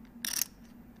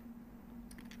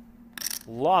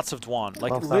 Lots of Dwan,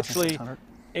 like literally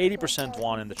 80%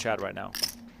 Dwan in the chat right now.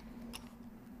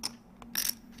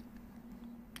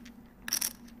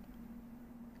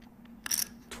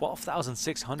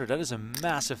 $12,600. That is a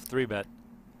massive 3-bet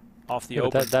off the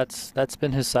open. That's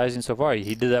been his sizing so far.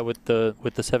 He did that with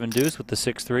the 7 deuce with the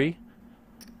 6-3.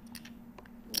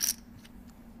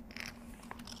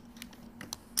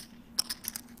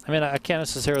 I mean, I can't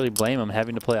necessarily blame him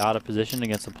having to play out of position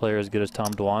against a player as good as Tom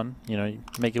Dwan. You know, you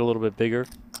make it a little bit bigger.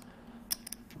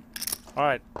 All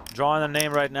right, drawing the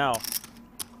name right now.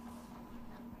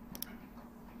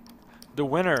 The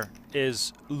winner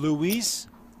is Luis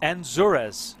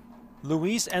Anzures.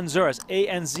 Luis Anzures,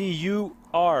 A-N-Z-U-R-E-S.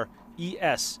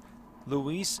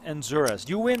 Luis Anzures.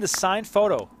 You win the signed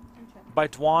photo by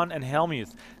Dwan and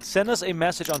Hellmuth. Send us a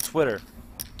message on Twitter,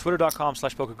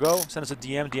 twitter.com/PokerGo. Send us a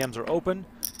DM. DMs are open.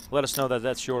 Let us know that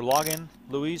that's your login,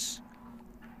 Luis,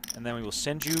 and then we will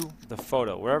send you the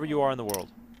photo wherever you are in the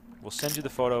world. We'll send you the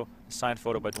photo, the signed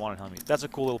photo by Dwan and Hellmuth. That's a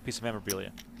cool little piece of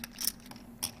memorabilia.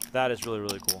 That is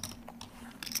really cool.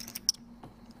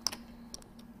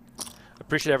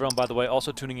 Appreciate everyone, by the way,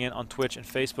 also tuning in on Twitch and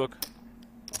Facebook.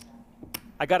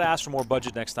 I gotta ask for more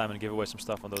budget next time and give away some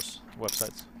stuff on those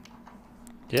websites.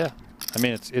 Yeah, I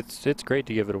mean it's great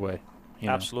to give it away. You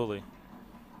know. Absolutely.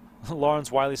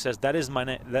 Lawrence Wiley says that is my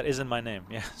name. That isn't my name.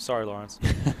 Yeah, sorry, Lawrence.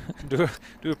 do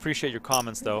appreciate your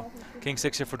comments though. King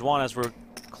 6 here for Dwan as we're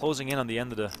closing in on the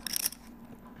end of the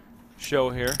show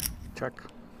here. Check.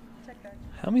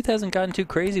 Hellmuth hasn't gotten too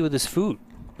crazy with his food.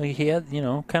 Like he had, you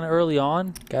know, kind of early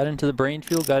on, got into the brain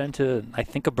field, got into I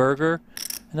think a burger,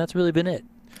 and that's really been it.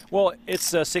 Well, it's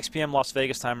 6 p.m. Las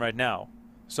Vegas time right now,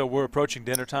 so we're approaching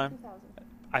dinner time.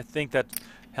 I think that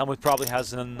Hellmuth probably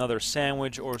has another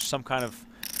sandwich or some kind of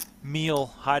meal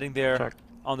hiding there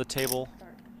on the table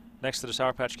next to the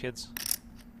Sour Patch Kids.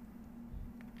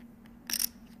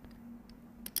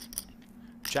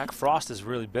 Jack Frost is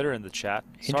really bitter in the chat.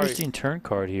 Interesting turn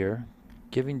card here,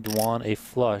 giving Dwan a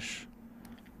flush,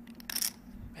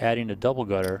 adding a double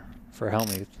gutter for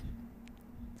Hellmuth.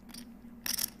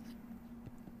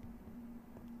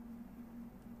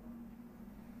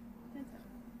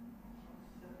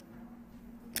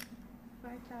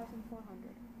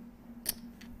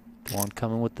 Dwan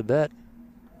coming with the bet.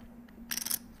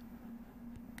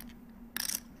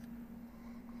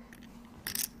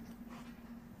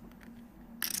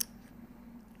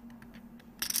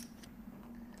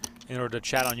 In order to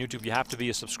chat on YouTube, you have to be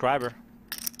a subscriber.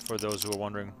 For those who are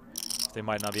wondering if they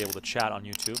might not be able to chat on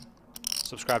YouTube,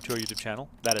 subscribe to our YouTube channel.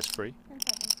 That is free.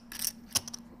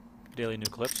 Daily new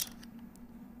clips.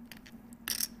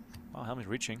 Wow, Hellmuth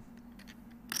reaching.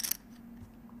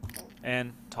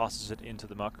 And tosses it into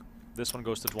the muck. This one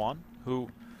goes to Dwan, who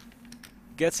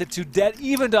gets it to dead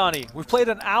even, Donnie. We've played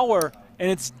an hour, and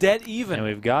it's dead even. And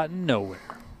we've gotten nowhere.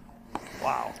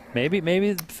 Wow.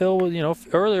 Maybe Phil was,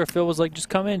 earlier Phil was like, just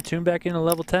come in, tune back into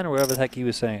level 10 or whatever the heck he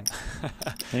was saying.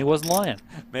 And he wasn't lying.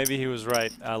 Maybe he was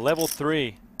right. Level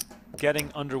 3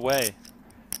 getting underway,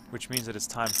 which means that it's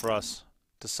time for us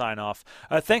to sign off.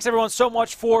 Thanks everyone so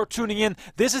much for tuning in.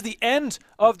 This is the end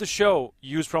of the show.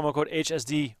 Use promo code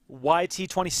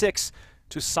HSDYT26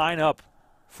 to sign up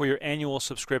for your annual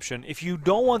subscription. If you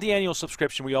don't want the annual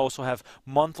subscription, we also have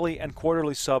monthly and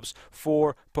quarterly subs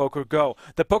for PokerGO.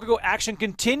 The PokerGO action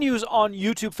continues on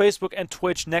YouTube, Facebook, and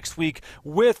Twitch next week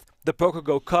with the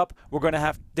PokerGO Cup. We're going to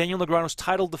have Daniel Negreanu's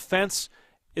title defense.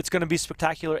 It's going to be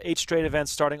spectacular. 8 straight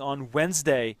events starting on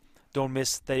Wednesday. Don't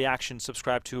miss the action.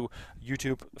 Subscribe to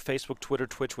YouTube, Facebook, Twitter,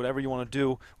 Twitch, whatever you want to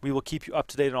do. We will keep you up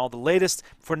to date on all the latest.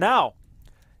 For now,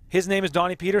 his name is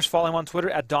Donnie Peters. Follow him on Twitter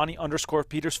at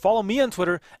Donnie_Peters. Follow me on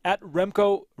Twitter at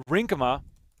Remco Rinkema.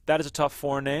 That is a tough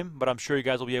foreign name, but I'm sure you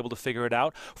guys will be able to figure it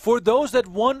out. For those that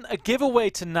won a giveaway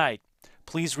tonight,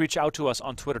 please reach out to us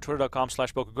on Twitter,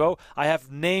 twitter.com/PokerGO. I have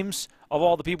names of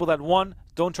all the people that won.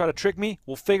 Don't try to trick me.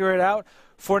 We'll figure it out.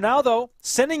 For now, though,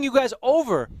 sending you guys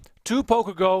over to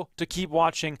PokerGO to keep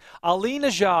watching. Ali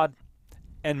Najad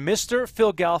and Mr.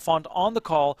 Phil Galfond on the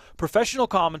call, professional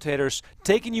commentators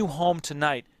taking you home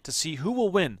tonight to see who will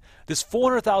win this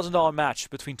 $400,000 match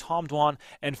between Tom Dwan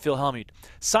and Phil Hellmuth.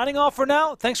 Signing off for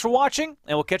now. Thanks for watching,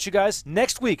 and we'll catch you guys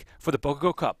next week for the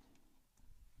PokerGO Cup.